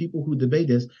and people who debate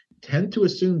this tend to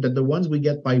assume that the ones we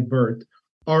get by birth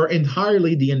are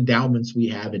entirely the endowments we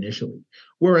have initially.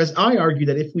 Whereas I argue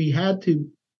that if we had to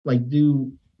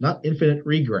do not infinite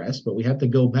regress, but we have to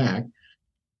go back,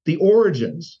 the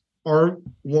origins are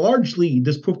largely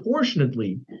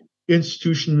disproportionately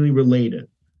institutionally related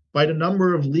by the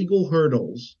number of legal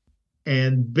hurdles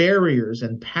and barriers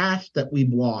and paths that we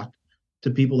block to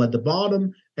people at the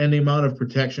bottom and the amount of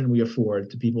protection we afford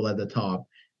to people at the top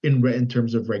in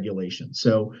terms of regulation.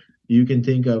 So you can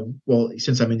think of, well,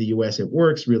 since I'm in the US, it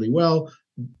works really well.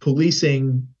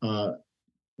 Policing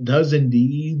does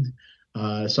indeed.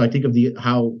 So I think of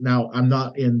how now I'm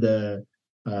not in the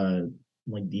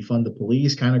defund the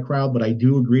police kind of crowd, but I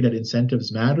do agree that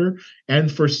incentives matter.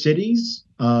 And for cities,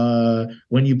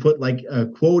 when you put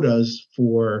quotas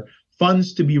for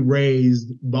funds to be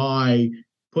raised by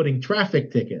putting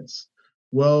traffic tickets,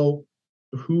 well,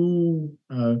 who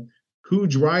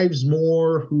drives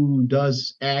more, who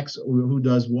does X, or who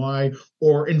does Y,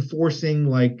 or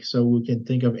enforcing, so we can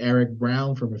think of Eric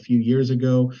Brown from a few years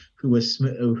ago, who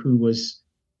was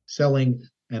selling,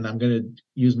 and I'm going to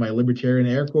use my libertarian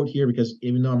air quote here because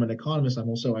even though I'm an economist, I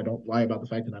don't lie about the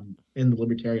fact that I'm in the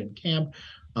libertarian camp,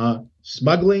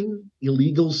 smuggling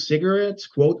illegal cigarettes,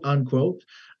 quote unquote.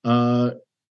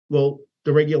 Well,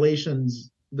 the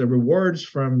regulations, the rewards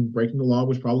from breaking the law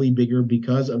was probably bigger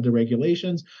because of the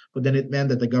regulations, but then it meant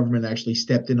that the government actually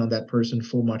stepped in on that person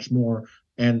for much more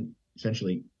and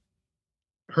essentially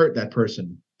hurt that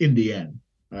person in the end.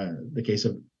 The case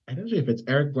of, I don't know if it's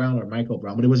Eric Brown or Michael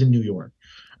Brown, but it was in New York.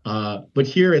 But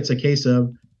here it's a case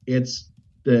of it's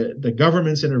the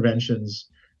government's interventions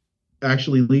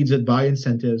actually leads it by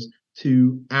incentives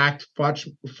to act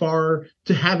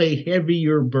to have a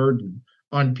heavier burden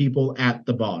on people at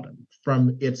the bottom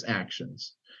from its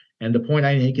actions. And the point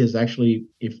I make is actually,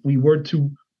 if we were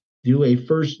to do a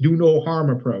first do no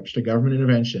harm approach to government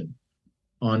intervention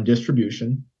on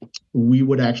distribution, we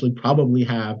would actually probably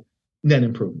have net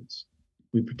improvements.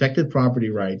 We protected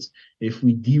property rights if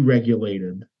we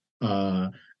deregulated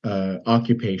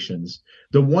occupations.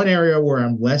 The one area where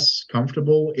I'm less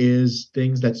comfortable is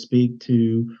things that speak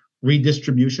to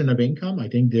redistribution of income. I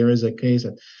think there is a case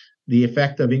that the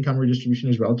effect of income redistribution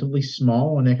is relatively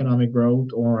small on economic growth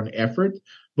or on effort,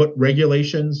 but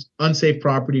regulations, unsafe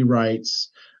property rights,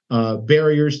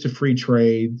 barriers to free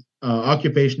trade,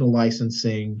 occupational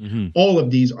licensing, all of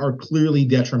these are clearly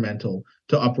detrimental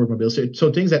to upward mobility.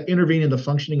 So things that intervene in the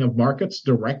functioning of markets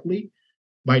directly,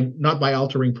 not by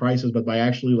altering prices, but by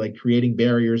actually creating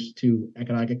barriers to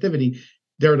economic activity,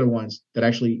 they're the ones that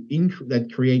actually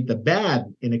that create the bad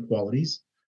inequalities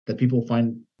that people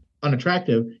find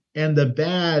unattractive and the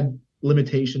bad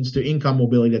limitations to income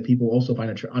mobility that people also find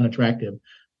unattractive.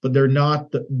 But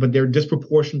they're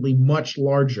disproportionately much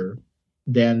larger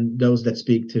than those that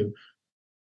speak to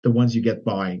the ones you get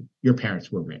by your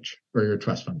parents were rich or your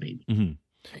trust fund baby. Mm-hmm.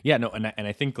 Yeah, no, and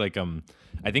I think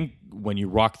I think when you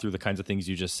walk through the kinds of things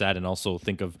you just said, and also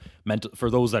think of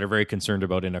for those that are very concerned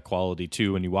about inequality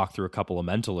too, and you walk through a couple of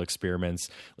mental experiments,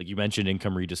 like you mentioned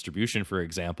income redistribution, for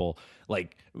example,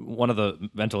 like one of the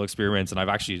mental experiments, and I've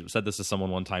actually said this to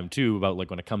someone one time too, about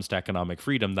when it comes to economic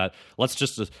freedom, that let's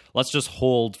just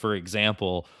hold, for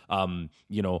example,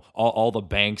 all the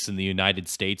banks in the United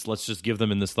States, let's just give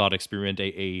them in this thought experiment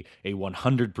a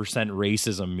 100%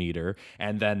 racism meter,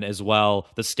 and then as well,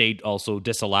 the state also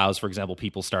disallows, for example,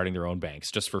 people starting their own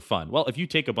banks just for fun. Well, if you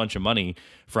take a bunch of money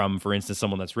from, for instance,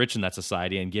 someone that's rich in that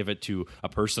society and give it to a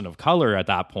person of color at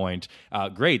that point,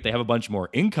 great, they have a bunch more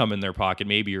income in their pocket,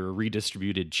 maybe a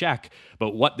redistributed check, but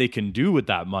what they can do with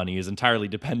that money is entirely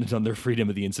dependent on their freedom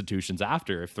of the institutions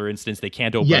after. If, for instance, they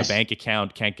can't open a bank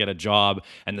account, can't get a job,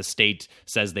 and the state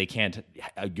says they can't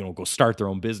go start their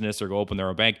own business or go open their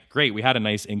own bank, great, we had a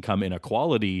nice income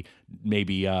inequality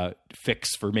maybe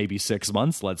fix for maybe 6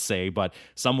 months, let's say, but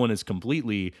someone is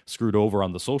completely screwed over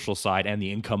on the social side and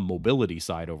the income mobility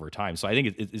side over time. So I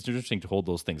think it's interesting to hold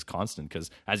those things constant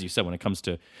because, as you said, when it comes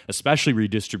to especially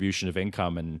redistribution of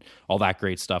income and all that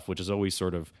great stuff, which is always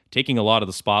sort of taking a lot of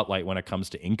the spotlight when it comes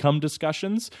to income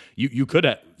discussions, you could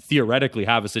theoretically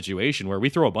have a situation where we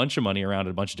throw a bunch of money around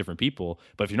at a bunch of different people,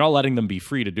 but if you're not letting them be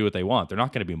free to do what they want, they're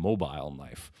not going to be mobile in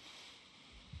life.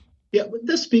 Yeah, but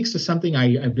this speaks to something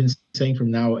I've been saying for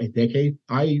now a decade.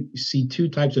 I see two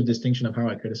types of distinction of how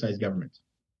I criticize government.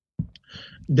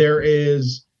 There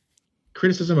is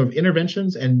criticism of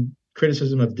interventions and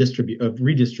criticism of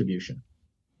redistribution.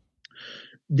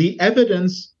 The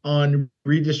evidence on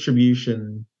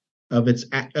redistribution of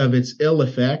its ill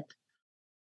effect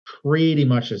pretty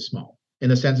much is small, in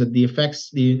the sense that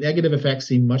the negative effects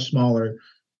seem much smaller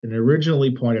than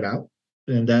originally pointed out.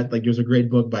 And that, like, there's a great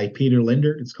book by Peter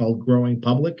Lindert. It's called Growing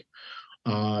Public.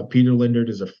 Peter Lindert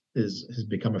has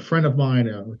become a friend of mine.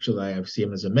 Actually, I see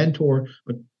him as a mentor.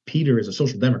 But Peter is a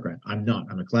social democrat. I'm not.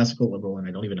 I'm a classical liberal, and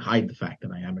I don't even hide the fact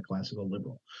that I am a classical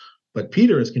liberal. But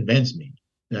Peter has convinced me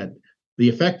that the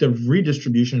effect of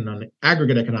redistribution on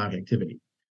aggregate economic activity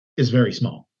is very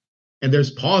small. And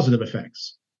there's positive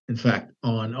effects, in fact,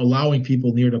 on allowing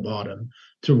people near the bottom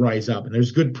to rise up. And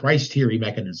there's good price theory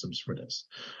mechanisms for this.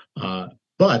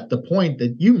 But the point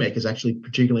that you make is actually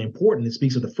particularly important. It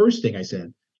speaks of the first thing I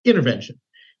said, intervention.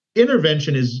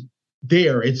 Intervention is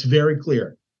there. It's very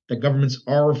clear that governments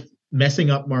are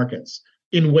messing up markets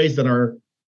in ways that are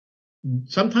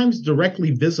sometimes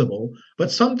directly visible,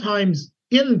 but sometimes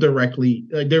indirectly.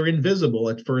 They're invisible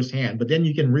at first hand, but then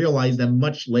you can realize them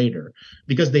much later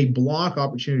because they block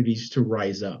opportunities to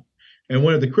rise up. And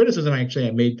one of the criticism I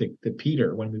made to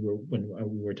Peter when we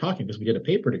were talking, because we did a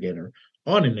paper together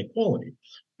on inequality,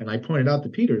 and I pointed out to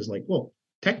Peter, is like, well,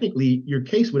 technically your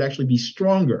case would actually be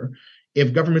stronger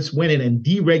if governments went in and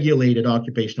deregulated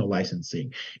occupational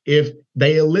licensing, if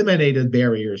they eliminated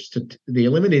barriers they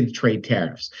eliminated trade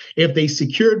tariffs, if they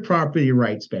secured property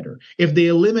rights better, if they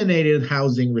eliminated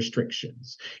housing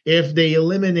restrictions, if they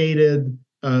eliminated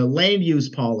land use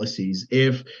policies,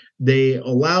 if they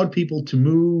allowed people to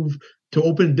move to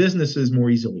open businesses more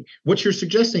easily. What you're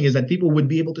suggesting is that people would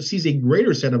be able to seize a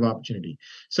greater set of opportunity.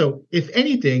 So if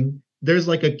anything, there's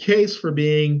like a case for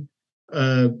being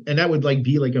and that would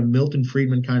be like a Milton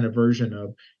Friedman kind of version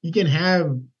of, you can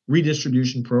have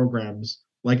redistribution programs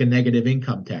like a negative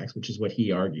income tax, which is what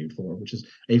he argued for, which is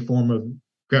a form of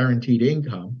guaranteed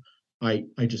income. I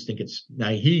just think it's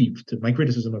naive. To my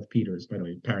criticism of Peter's, by the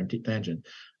way, tangent.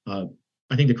 I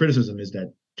think the criticism is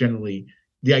that generally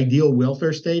the ideal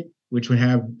welfare state, which would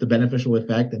have the beneficial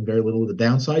effect and very little of the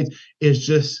downsides, is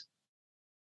just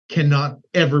cannot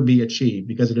ever be achieved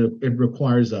because it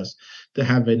requires us to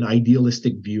have an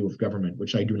idealistic view of government,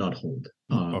 which I do not hold.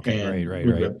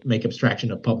 Right. Make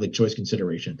abstraction of public choice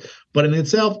consideration. But in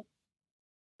itself,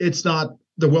 it's not,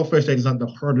 the welfare state is not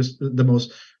the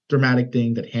most dramatic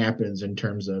thing that happens in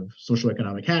terms of social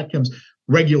economic outcomes.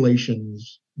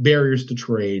 Regulations, barriers to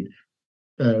trade,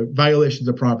 violations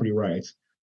of property rights,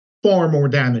 far more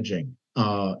damaging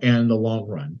in the long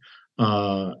run.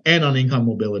 And on income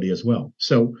mobility as well.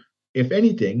 So if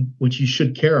anything, what you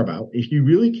should care about, if you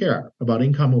really care about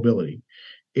income mobility,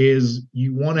 is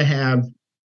you want to have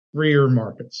freer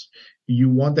markets. You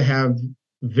want to have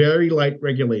very light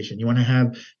regulation. You want to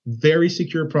have very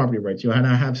secure property rights. You want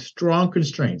to have strong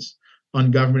constraints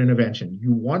on government intervention.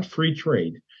 You want free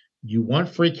trade. You want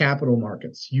free capital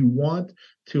markets. You want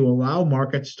to allow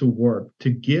markets to work, to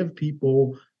give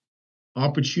people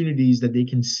opportunities that they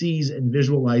can seize and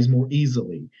visualize more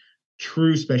easily.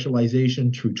 True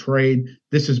specialization, true trade.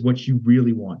 This is what you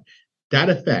really want. That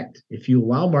effect, if you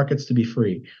allow markets to be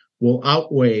free, will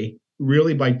outweigh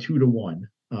really by 2 to 1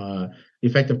 the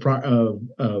effect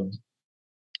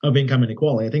of income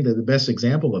inequality. I think that the best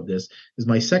example of this is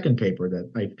my second paper that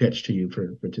I pitched to you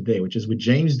for today, which is with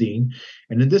James Dean.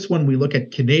 And in this one, we look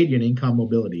at Canadian income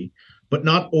mobility, but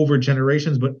not over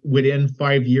generations, but within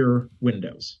 5-year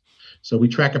windows. So we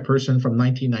track a person from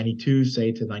 1992,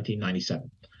 say, to 1997.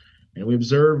 And we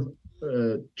observe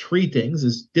 3 things: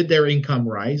 is, did their income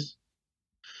rise?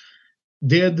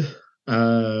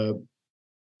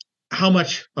 How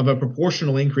much of a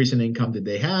proportional increase in income did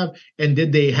they have? And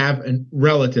did they have a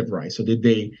relative rise? So did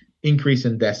they increase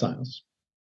in deciles?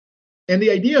 And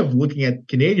the idea of looking at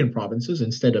Canadian provinces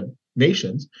instead of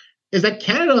nations is that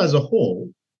Canada as a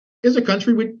whole is a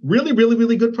country with really, really,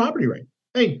 really good property rights.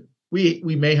 I mean,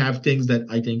 we may have things that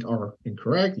I think are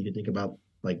incorrect. You can think about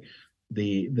like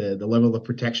the level of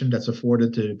protection that's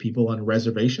afforded to people on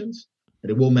reservations. And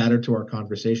it will matter to our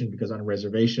conversation because on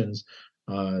reservations,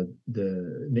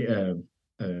 the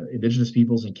Indigenous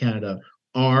peoples in Canada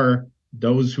are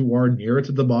those who are nearer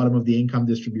to the bottom of the income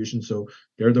distribution. So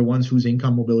they're the ones whose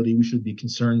income mobility we should be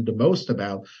concerned the most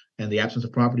about. And the absence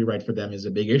of property right for them is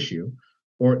a big issue,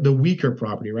 or the weaker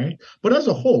property right. But as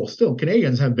a whole, still,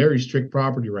 Canadians have very strict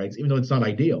property rights, even though it's not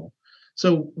ideal.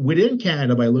 So within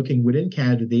Canada, by looking within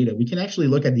Canada data, we can actually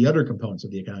look at the other components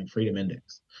of the Economic Freedom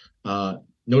Index,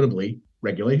 notably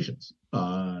regulations,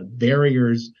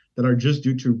 barriers that are just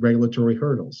due to regulatory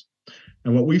hurdles.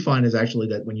 And what we find is actually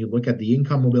that when you look at the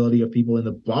income mobility of people in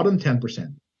the bottom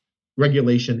 10%,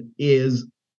 regulation is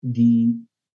the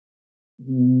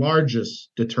largest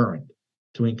deterrent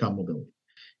to income mobility.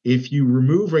 If you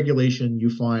remove regulation, you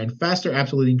find faster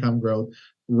absolute income growth,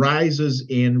 rises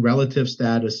in relative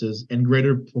statuses, and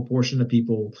greater proportion of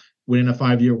people within a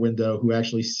 5-year window who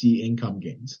actually see income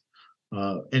gains.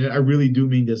 And I really do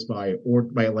mean this by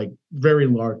like very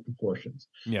large proportions.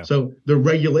 Yeah. So the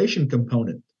regulation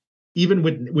component, even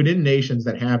within nations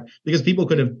that have, because people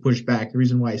could have pushed back. The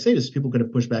reason why I say this, people could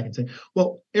have pushed back and say,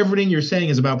 well, everything you're saying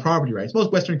is about property rights.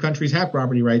 Most Western countries have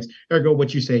property rights, ergo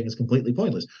what you're saying is completely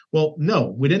pointless. Well,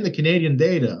 no, within the Canadian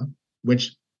data,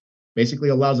 which basically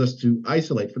allows us to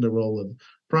isolate for the role of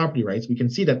property rights, we can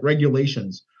see that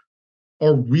regulations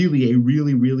are really a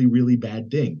really bad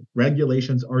thing.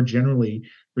 Regulations are generally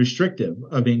restrictive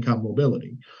of income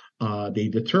mobility. They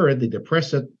deter it, they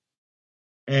depress it,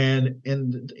 and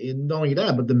not only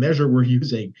that, but the measure we're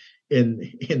using in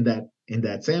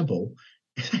that sample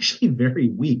is actually very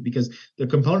weak because the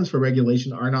components for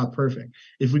regulation are not perfect.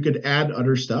 If we could add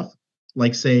other stuff,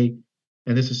 like say,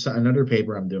 and this is another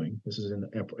paper I'm doing. This is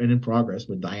in progress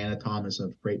with Diana Thomas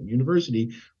of Creighton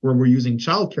University, where we're using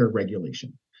childcare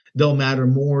regulation. They'll matter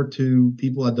more to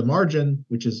people at the margin,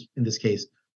 which is in this case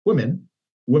women.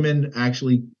 Women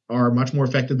actually are much more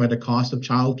affected by the cost of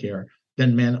childcare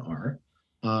than men are.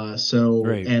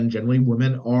 Right. And generally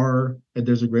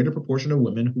there's a greater proportion of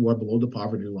women who are below the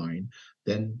poverty line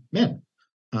than men.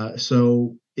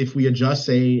 So if we adjust,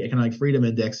 say, economic freedom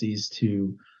indexes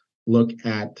to look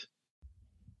at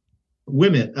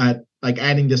women, like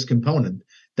adding this component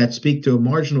that speak to a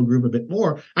marginal group a bit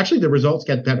more, actually the results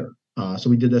get better.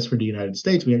 So we did this for the United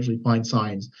States. We actually find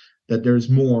signs that there's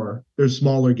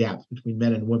smaller gaps between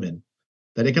men and women,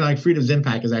 that economic freedom's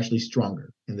impact is actually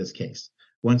stronger in this case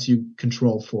once you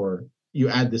you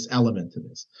add this element to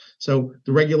this. So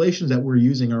the regulations that we're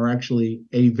using are actually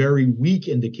a very weak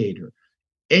indicator.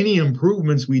 Any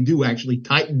improvements we do actually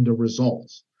tighten the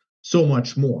results so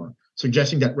much more,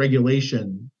 suggesting that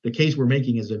regulation, the case we're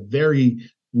making is a very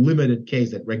limited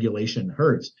case that regulation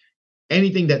hurts.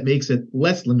 Anything that makes it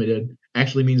less limited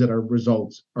actually means that our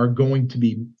results are going to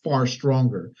be far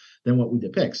stronger than what we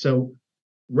depict. So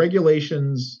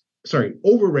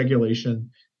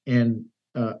over-regulation and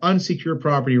unsecure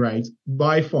property rights,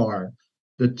 by far,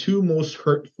 the two most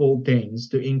hurtful things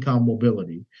to income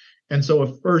mobility. And so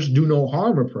a first do no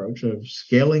harm approach of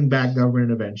scaling back government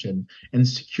intervention and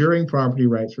securing property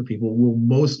rights for people will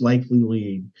most likely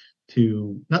lead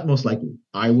to, not most likely,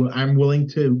 I'm willing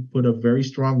to put a very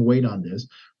strong weight on this,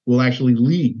 will actually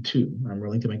lead to, I'm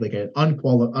willing to make like an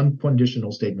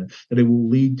unconditional statement that it will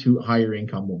lead to higher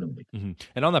income mobility. Mm-hmm.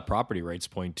 And on that property rights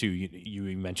point too, you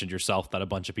mentioned yourself that a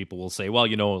bunch of people will say, well,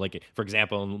 like for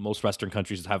example, most Western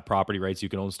countries have property rights, you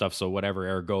can own stuff, so whatever,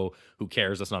 ergo, who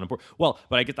cares? That's not important. Well,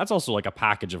 but I guess that's also like a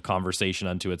package of conversation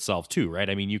unto itself too, right?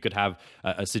 I mean, you could have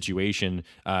a situation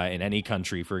in any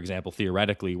country, for example,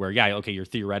 theoretically, where you're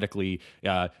theoretically,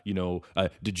 de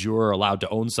jure allowed to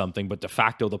own something, but de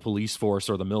facto the police force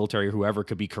or the military or whoever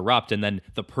could be corrupt, and then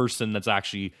the person that's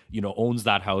actually owns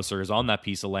that house or is on that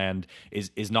piece of land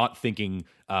is not thinking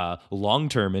long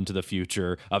term into the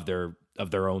future of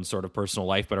their own sort of personal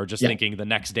life, but are just thinking the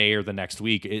next day or the next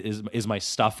week, is my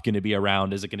stuff going to be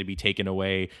around? Is it going to be taken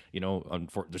away?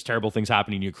 There's terrible things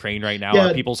happening in Ukraine right now.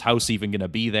 Are people's house even going to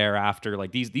be there after?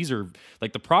 Like these are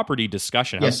like the property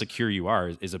discussion. How secure you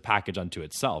are is a package unto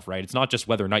itself, right? It's not just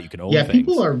whether or not you can own things.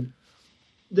 People are.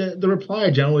 The reply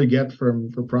I generally get for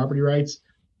property rights,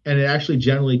 and it actually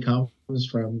generally comes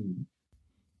from,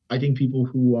 I think, people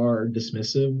who are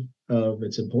dismissive of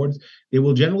its importance. They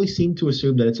will generally seem to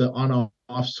assume that it's an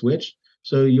on-off switch.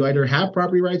 So you either have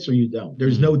property rights or you don't.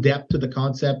 There's no depth to the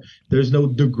concept. There's no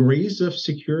degrees of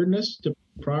secureness to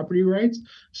property rights.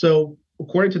 So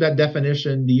according to that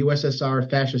definition, the USSR,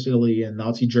 Fascist Italy, and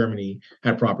Nazi Germany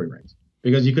had property rights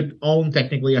because you could own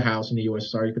technically a house in the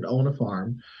USSR. You could own a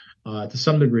farm. To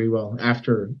some degree, well,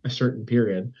 after a certain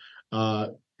period,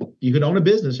 you could own a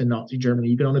business in Nazi Germany.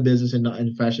 You could own a business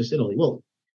in Fascist Italy. Well,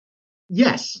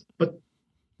 yes, but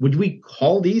would we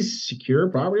call these secure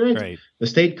property rights? Right. The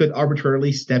state could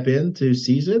arbitrarily step in to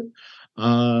seize it.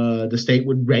 The state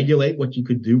would regulate what you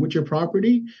could do with your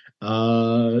property.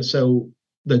 So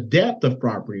the depth of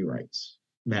property rights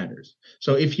matters.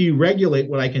 So if you regulate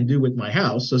what I can do with my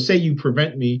house, so say you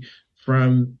prevent me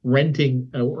from renting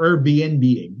or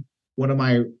Airbnb-ing one of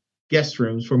my guest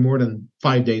rooms for more than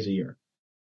 5 days a year.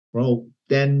 Well,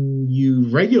 then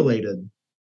you've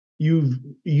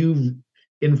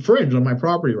infringed on my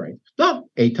property rights. Not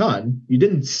a ton. You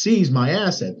didn't seize my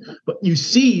asset, but you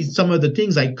seized some of the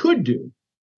things I could do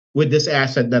with this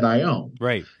asset that I own.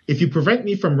 Right. If you prevent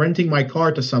me from renting my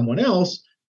car to someone else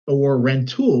or rent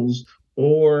tools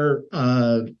or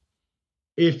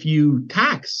if you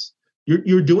tax,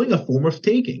 you're doing a form of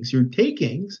takings. You're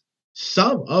taking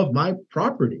some of my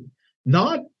property,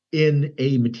 not in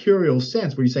a material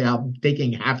sense where you say I'm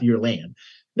taking half of your land.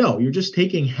 No, you're just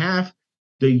taking half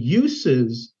the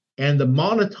uses and the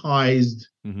monetized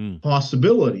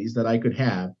possibilities that I could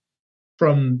have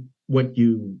from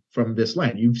from this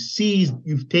land. You've seized,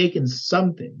 you've taken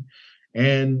something.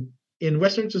 And in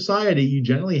Western society, you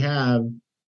generally have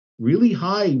really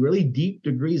high, really deep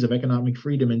degrees of economic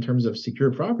freedom in terms of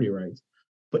secure property rights.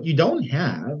 But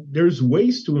there's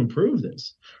ways to improve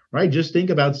this, right? Just think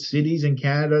about cities in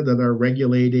Canada that are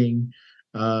regulating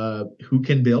who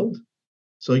can build.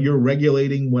 So you're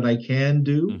regulating what I can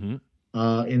do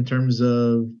in terms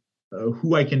of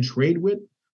who I can trade with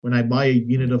when I buy a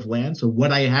unit of land. So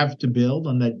what I have to build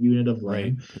on that unit of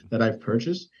land that I've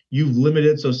purchased. You've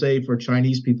limited, so say for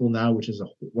Chinese people now, which is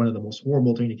one of the most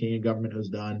horrible things the Canadian government has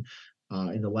done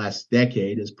in the last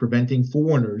decade, is preventing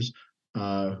foreigners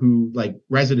who like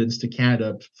residents to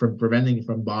Canada from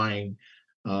buying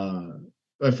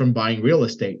real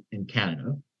estate in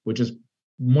Canada, which is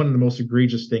one of the most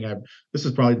egregious this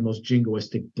is probably the most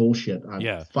jingoistic bullshit.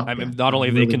 I mean, not only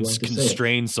really they can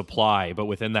constrain supply, but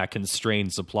within that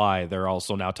constrained supply, they're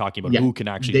also now talking about who can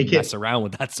actually mess around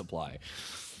with that supply.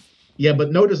 Yeah,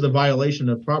 but notice the violation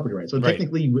of property rights. So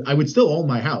technically, I would still own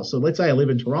my house. So let's say I live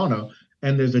in Toronto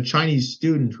and there's a Chinese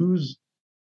student who's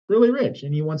really rich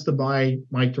and he wants to buy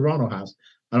my Toronto house.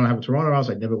 I don't have a Toronto house.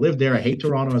 I never lived there. I hate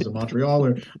Toronto as a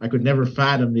Montrealer. I could never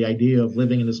fathom the idea of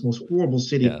living in this most horrible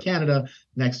city of Canada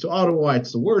next to Ottawa.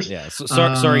 It's the worst. Yeah. So,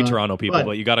 sorry, Toronto people,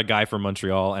 but you got a guy from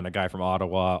Montreal and a guy from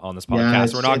Ottawa on this podcast.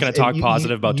 Yeah, we're not going to talk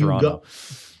positive about Toronto.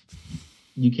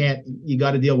 You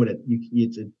got to deal with it.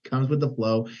 It comes with the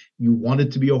flow. You want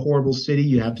it to be a horrible city,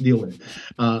 you have to deal with it.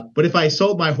 But if I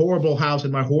sold my horrible house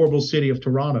in my horrible city of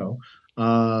Toronto,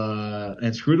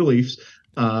 and screw the Leafs,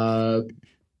 I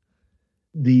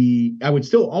would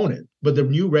still own it. But the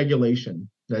new regulation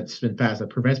that's been passed that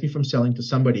prevents me from selling to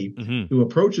somebody who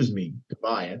approaches me to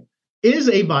buy it is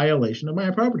a violation of my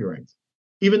property rights,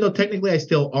 even though technically I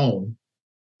still own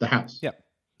the house. Yeah.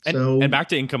 And back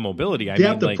to income mobility,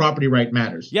 the property right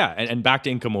matters. Yeah, and back to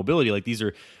income mobility, like these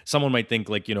are, someone might think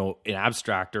like, in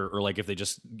abstract or like if they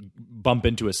just bump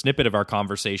into a snippet of our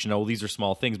conversation, oh, these are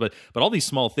small things, but all these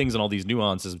small things and all these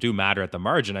nuances do matter at the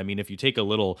margin. I mean, if you take a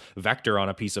little vector on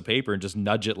a piece of paper and just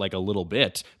nudge it like a little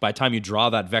bit, by the time you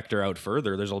draw that vector out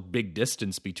further, there's a big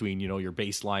distance between, your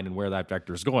baseline and where that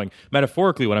vector is going.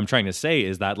 Metaphorically, what I'm trying to say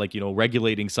is that like,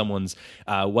 regulating someone's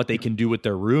what they can do with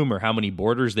their room or how many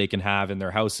boarders they can have in their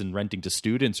house and renting to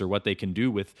students or what they can do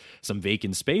with some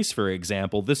vacant space, for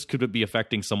example, this could be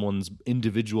affecting someone's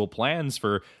individual plans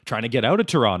for trying to get out of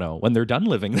Toronto when they're done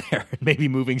living there and maybe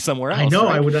moving somewhere else. I know,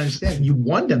 right? I would understand. You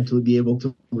want them to be able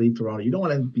to leave Toronto. You don't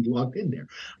want them to be locked in there.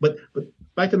 But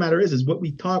fact of the matter is when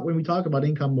we talk about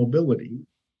income mobility,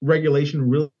 regulation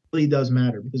really does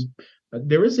matter because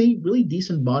there is a really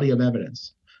decent body of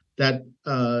evidence that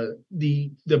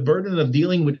the burden of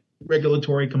dealing with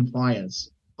regulatory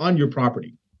compliance on your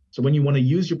property. So when you want to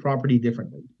use your property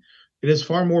differently, it is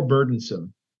far more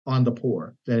burdensome on the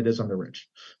poor than it is on the rich.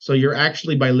 So you're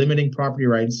actually, by limiting property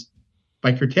rights,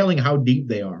 by curtailing how deep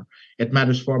they are, it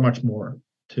matters far much more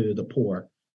to the poor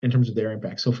in terms of their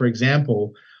impact. So for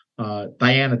example,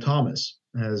 Diana Thomas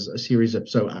has a series of,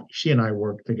 so she and I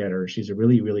work together. She's a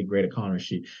really, really great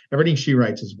economist. Everything she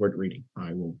writes is worth reading.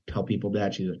 I will tell people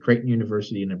that. She's at Creighton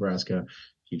University in Nebraska.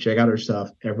 You check out her stuff.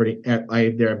 Everything.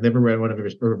 I've never read one of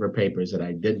her papers that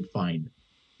I didn't find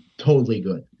totally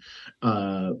good.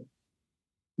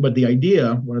 But the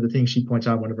idea, one of the things she points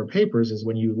out in one of her papers is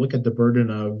when you look at the burden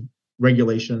of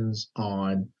regulations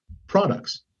on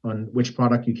products, on which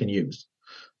product you can use,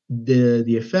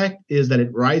 the effect is that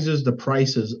it rises the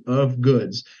prices of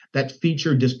goods that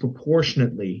feature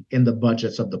disproportionately in the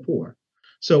budgets of the poor.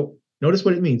 So notice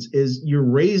what it means is you're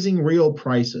raising real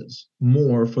prices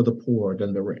more for the poor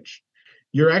than the rich.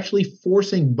 You're actually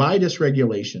forcing by this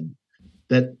regulation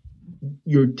that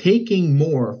you're taking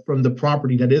more from the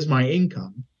property that is my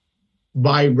income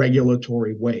by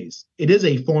regulatory ways. It is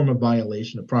a form of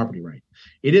violation of property right.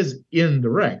 It is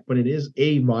indirect, but it is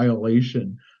a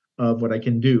violation of what I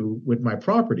can do with my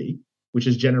property, which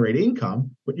is generate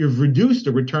income, but you've reduced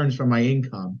the returns from my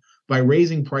income by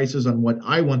raising prices on what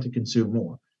I want to consume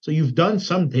more. So you've done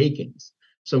some takings.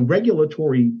 So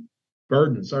regulatory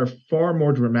burdens are far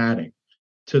more dramatic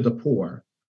to the poor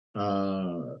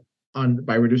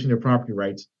by reducing their property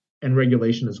rights, and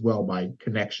regulation as well by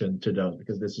connection to those,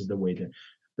 because this is the way that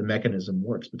the mechanism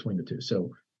works between the two.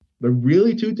 So the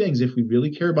really two things, if we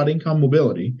really care about income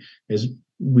mobility, is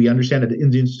we understand that the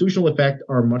institutional effect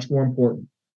are much more important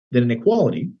than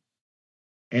inequality.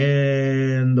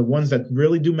 And the ones that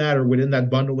really do matter within that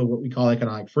bundle of what we call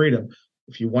economic freedom,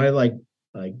 if you wanted like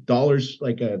dollars,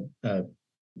 like a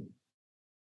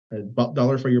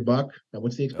dollar for your buck.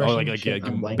 What's the expression?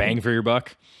 Oh, bang for your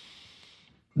buck.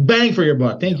 Bang for your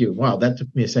buck. Thank you. Wow, that took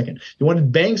me a second. You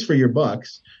wanted bangs for your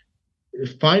bucks.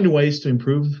 Find ways to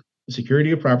improve the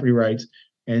security of property rights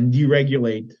and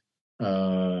deregulate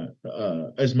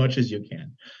as much as you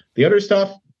can. The other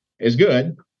stuff is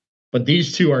good, but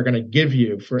these two are going to give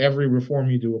you, for every reform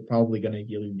you do, are probably going to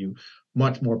give you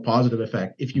much more positive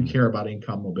effect if you care about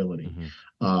income mobility.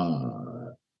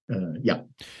 Yeah.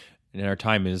 And our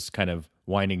time is kind of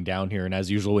winding down here. And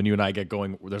as usual, when you and I get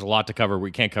going, there's a lot to cover.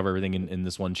 We can't cover everything in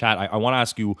this one chat. I want to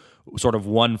ask you sort of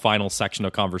one final section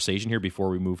of conversation here before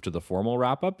we move to the formal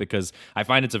wrap up, because I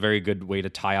find it's a very good way to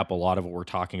tie up a lot of what we're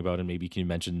talking about. And maybe can you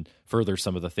mention further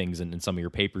some of the things in some of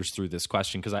your papers through this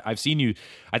question? Because I've seen you,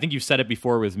 I think you've said it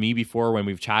before with me before when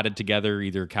we've chatted together,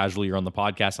 either casually or on the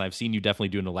podcast. And I've seen you definitely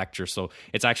doing a lecture. So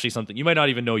it's actually something you might not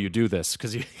even know you do this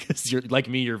because you're like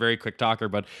me, you're a very quick talker,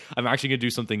 but I'm actually going to do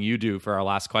something you do for our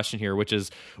last question here, which is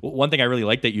one thing I really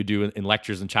like that you do in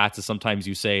lectures and chats is sometimes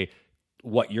you say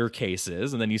what your case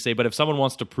is, and then you say, but if someone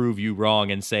wants to prove you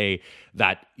wrong and say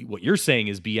that what you're saying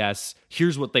is BS,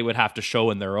 here's what they would have to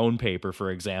show in their own paper, for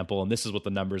example, and this is what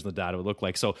the numbers and the data would look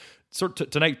like. So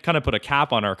tonight, kind of put a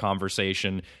cap on our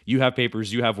conversation. You have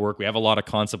papers, you have work, we have a lot of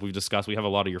concept we've discussed, we have a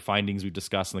lot of your findings we've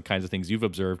discussed and the kinds of things you've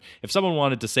observed. If someone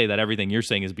wanted to say that everything you're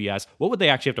saying is BS, what would they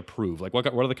actually have to prove? Like what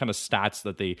are the kind of stats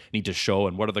that they need to show,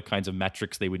 and what are the kinds of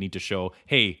metrics they would need to show?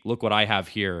 Hey, look what I have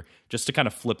here, just to kind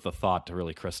of flip the thought to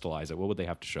really crystallize it. What would they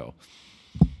have to show?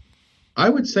 I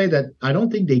would say that I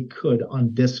don't think they could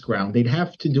on this ground. They'd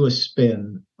have to do a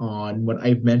spin on what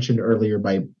I mentioned earlier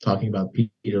by talking about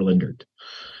Peter Lindert.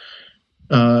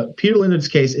 Peter Lindert's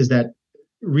case is that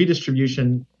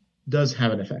redistribution does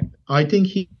have an effect. I think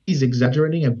he's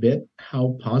exaggerating a bit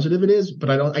how positive it is, but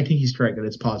I think he's correct that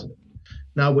it's positive.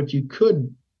 Now, what you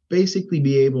could basically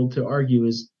be able to argue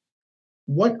is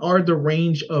what are the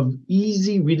range of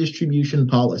easy redistribution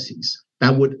policies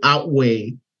that would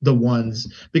outweigh the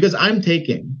ones, because I'm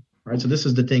taking, right? So this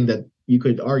is the thing that you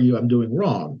could argue I'm doing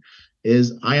wrong,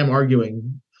 is I am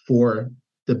arguing for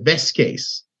the best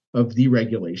case of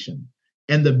deregulation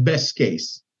and the best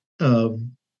case of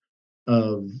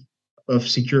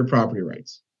secure property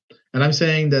rights. And I'm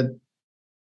saying that,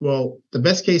 well, the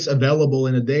best case available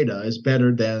in the data is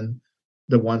better than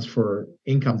the ones for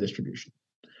income distribution.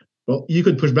 Well, you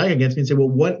could push back against me and say, well,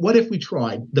 what if we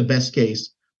tried the best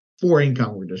case for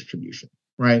income redistribution,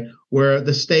 right? Where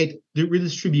the state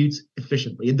redistributes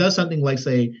efficiently. It does something like,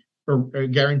 say, a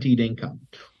guaranteed income,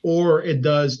 or it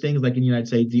does things like in the United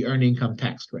States, the earned income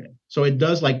tax credit. So it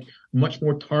does like much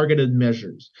more targeted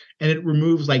measures, and it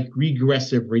removes like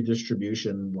regressive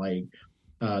redistribution, like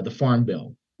the Farm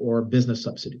Bill or business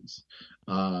subsidies.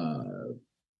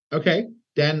 Okay,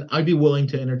 then I'd be willing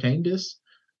to entertain this.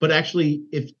 But actually,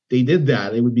 if they did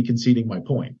that, they would be conceding my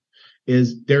point.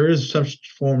 Is there is such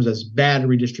forms as bad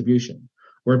redistribution,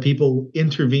 where people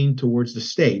intervene towards the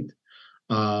state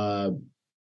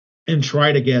and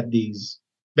try to get these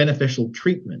beneficial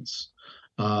treatments.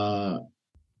 And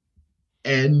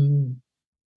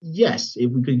yes,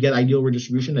 if we could get ideal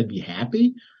redistribution, I'd be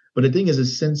happy. But the thing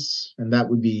is since, and that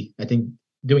would be, I think,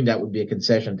 doing that would be a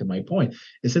concession to my point,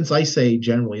 is since I say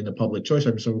generally in the public choice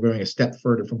argument, so we're going a step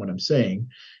further from what I'm saying,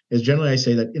 is generally I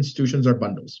say that institutions are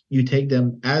bundles. You take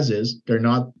them as is. They're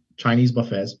not Chinese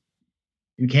buffets.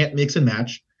 You can't mix and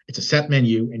match. It's a set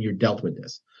menu, and you're dealt with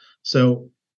this. So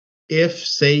if,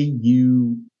 say,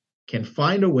 you can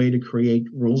find a way to create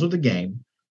rules of the game,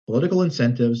 political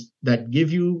incentives that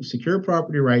give you secure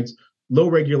property rights, low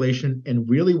regulation, and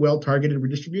really well-targeted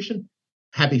redistribution,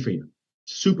 happy for you.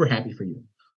 Super happy for you.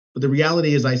 But the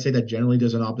reality is, I say that generally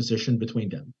there's an opposition between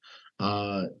them.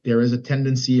 There is a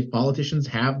tendency, if politicians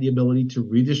have the ability to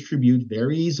redistribute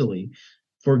very easily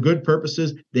for good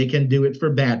purposes, they can do it for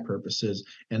bad purposes,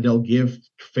 and they'll give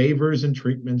favors and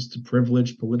treatments to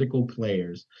privileged political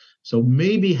players. So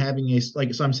maybe having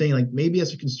maybe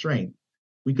as a constraint,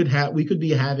 we could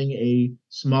be having a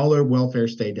smaller welfare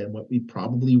state than what we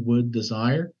probably would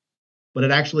desire, but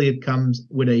it comes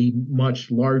with a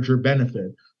much larger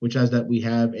benefit, which is that we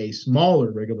have a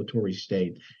smaller regulatory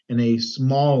state and a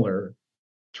smaller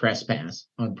trespass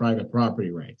on private property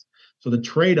rights. So the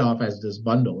trade-off as this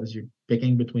bundle, as you're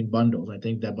picking between bundles, I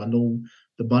think that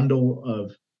the bundle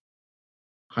of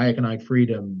high economic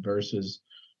freedom versus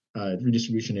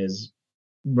redistribution is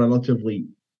relatively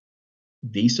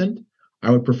decent.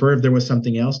 I would prefer if there was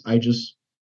something else.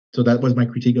 So that was my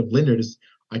critique of Lindert, is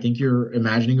I think you're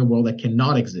imagining a world that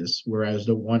cannot exist, whereas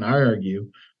the one I argue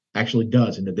actually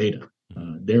does in the data.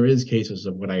 There is cases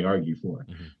of what I argue for.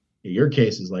 Mm-hmm. Your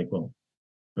case is like, well,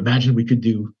 imagine we could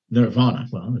do nirvana.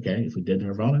 Well, okay, if we did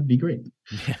nirvana, it'd be great.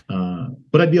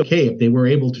 But I'd be okay if they were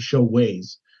able to show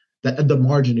ways that at the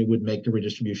margin it would make the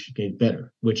redistribution case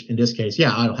better, which in this case,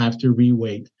 yeah, I'll have to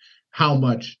reweight how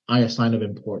much I assign of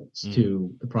importance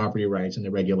to the property rights and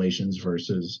the regulations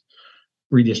versus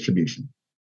redistribution.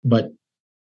 But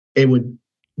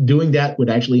doing that would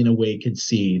actually in a way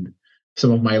concede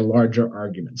some of my larger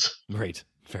arguments. Right.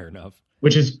 Fair enough.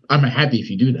 Which is, I'm happy if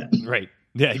you do that. Right.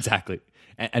 Yeah, exactly.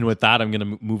 And with that, I'm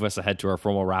going to move us ahead to our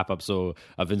formal wrap up. So,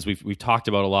 Vince, we've talked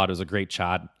about a lot. It was a great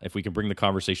chat. If we can bring the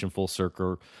conversation full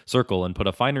circle and put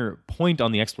a finer point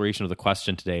on the exploration of the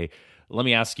question today, let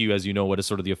me ask you, as you know, what is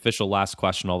sort of the official last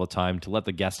question all the time, to let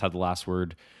the guest have the last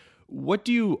word. What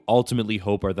do you ultimately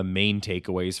hope are the main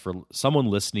takeaways for someone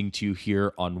listening to you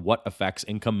here on what affects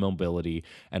income mobility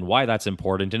and why that's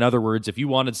important? In other words, if you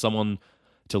wanted someone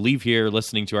to leave here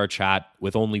listening to our chat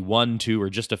with only 1, 2, or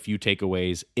just a few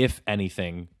takeaways, if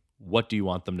anything, what do you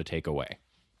want them to take away?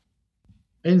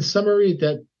 In summary,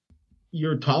 that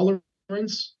your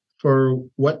tolerance for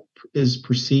what is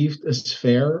perceived as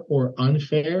fair or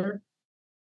unfair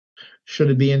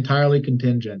should be entirely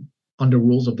contingent on the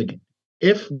rules of the game.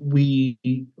 If we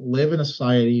live in a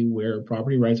society where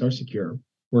property rights are secure,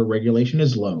 where regulation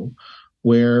is low,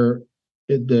 where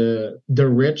the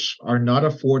rich are not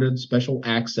afforded special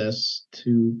access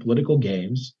to political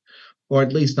games, or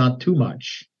at least not too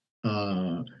much,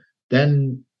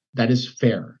 then that is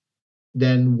fair.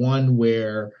 Then one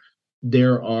where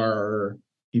there are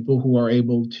people who are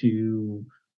able to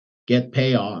get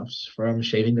payoffs from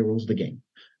shaping the rules of the game.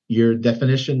 Your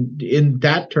definition in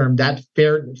that term, that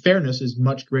fairness is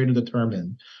much greater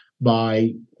determined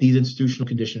by these institutional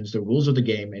conditions, the rules of the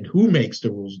game, and who makes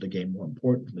the rules of the game, more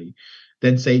importantly,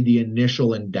 than say the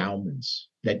initial endowments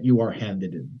that you are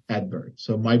handed in at birth.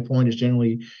 So my point is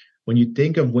generally, when you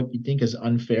think of what you think is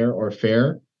unfair or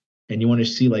fair, and you want to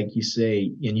see, like you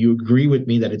say, and you agree with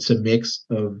me that it's a mix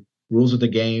of rules of the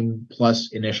game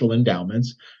plus initial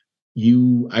endowments,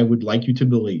 I would like you to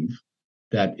believe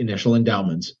that initial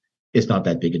endowments is not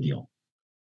that big a deal.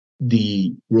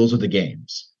 The rules of the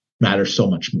games matter so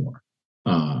much more,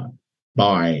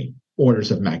 by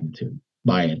orders of magnitude,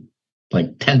 by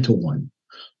like 10 to 1.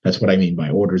 That's what I mean by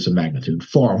orders of magnitude,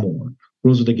 far more.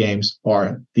 Rules of the games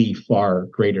are the far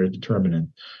greater determinant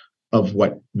of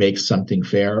what makes something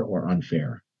fair or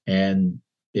unfair. And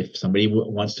if somebody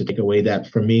wants to take away that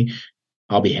from me,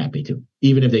 I'll be happy to,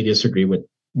 even if they disagree with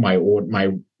my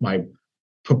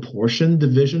proportion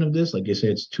division of this. Like you say,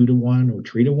 it's 2 to 1 or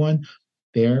 3 to 1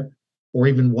 there, or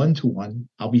even 1 to 1.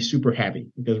 I'll be super happy,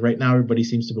 because right now everybody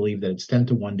seems to believe that it's 10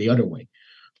 to 1 the other way.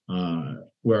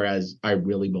 Whereas I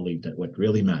really believe that what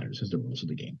really matters is the rules of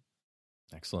the game.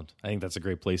 Excellent. I think that's a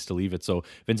great place to leave it. So,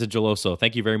 Vincent Geloso,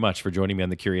 thank you very much for joining me on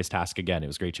The Curious Task again. It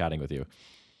was great chatting with you.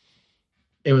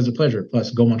 It was a pleasure.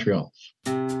 Plus, go Montreal.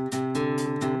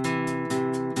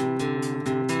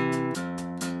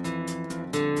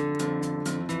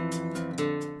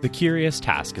 The Curious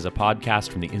Task is a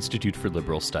podcast from the Institute for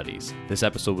Liberal Studies. This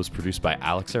episode was produced by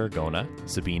Alex Aragona,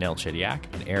 Sabine Elchidiak,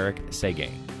 and Eric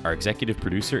Seguin. Our executive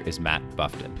producer is Matt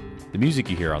Buffton. The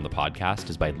music you hear on the podcast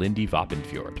is by Lindy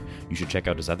Voppenfjord. You should check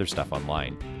out his other stuff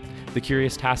online. The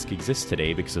Curious Task exists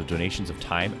today because of donations of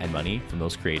time and money from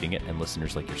those creating it and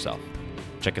listeners like yourself.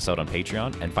 Check us out on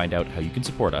Patreon and find out how you can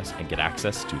support us and get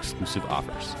access to exclusive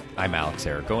offers. I'm Alex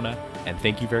Aragona, and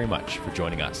thank you very much for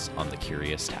joining us on The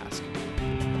Curious Task.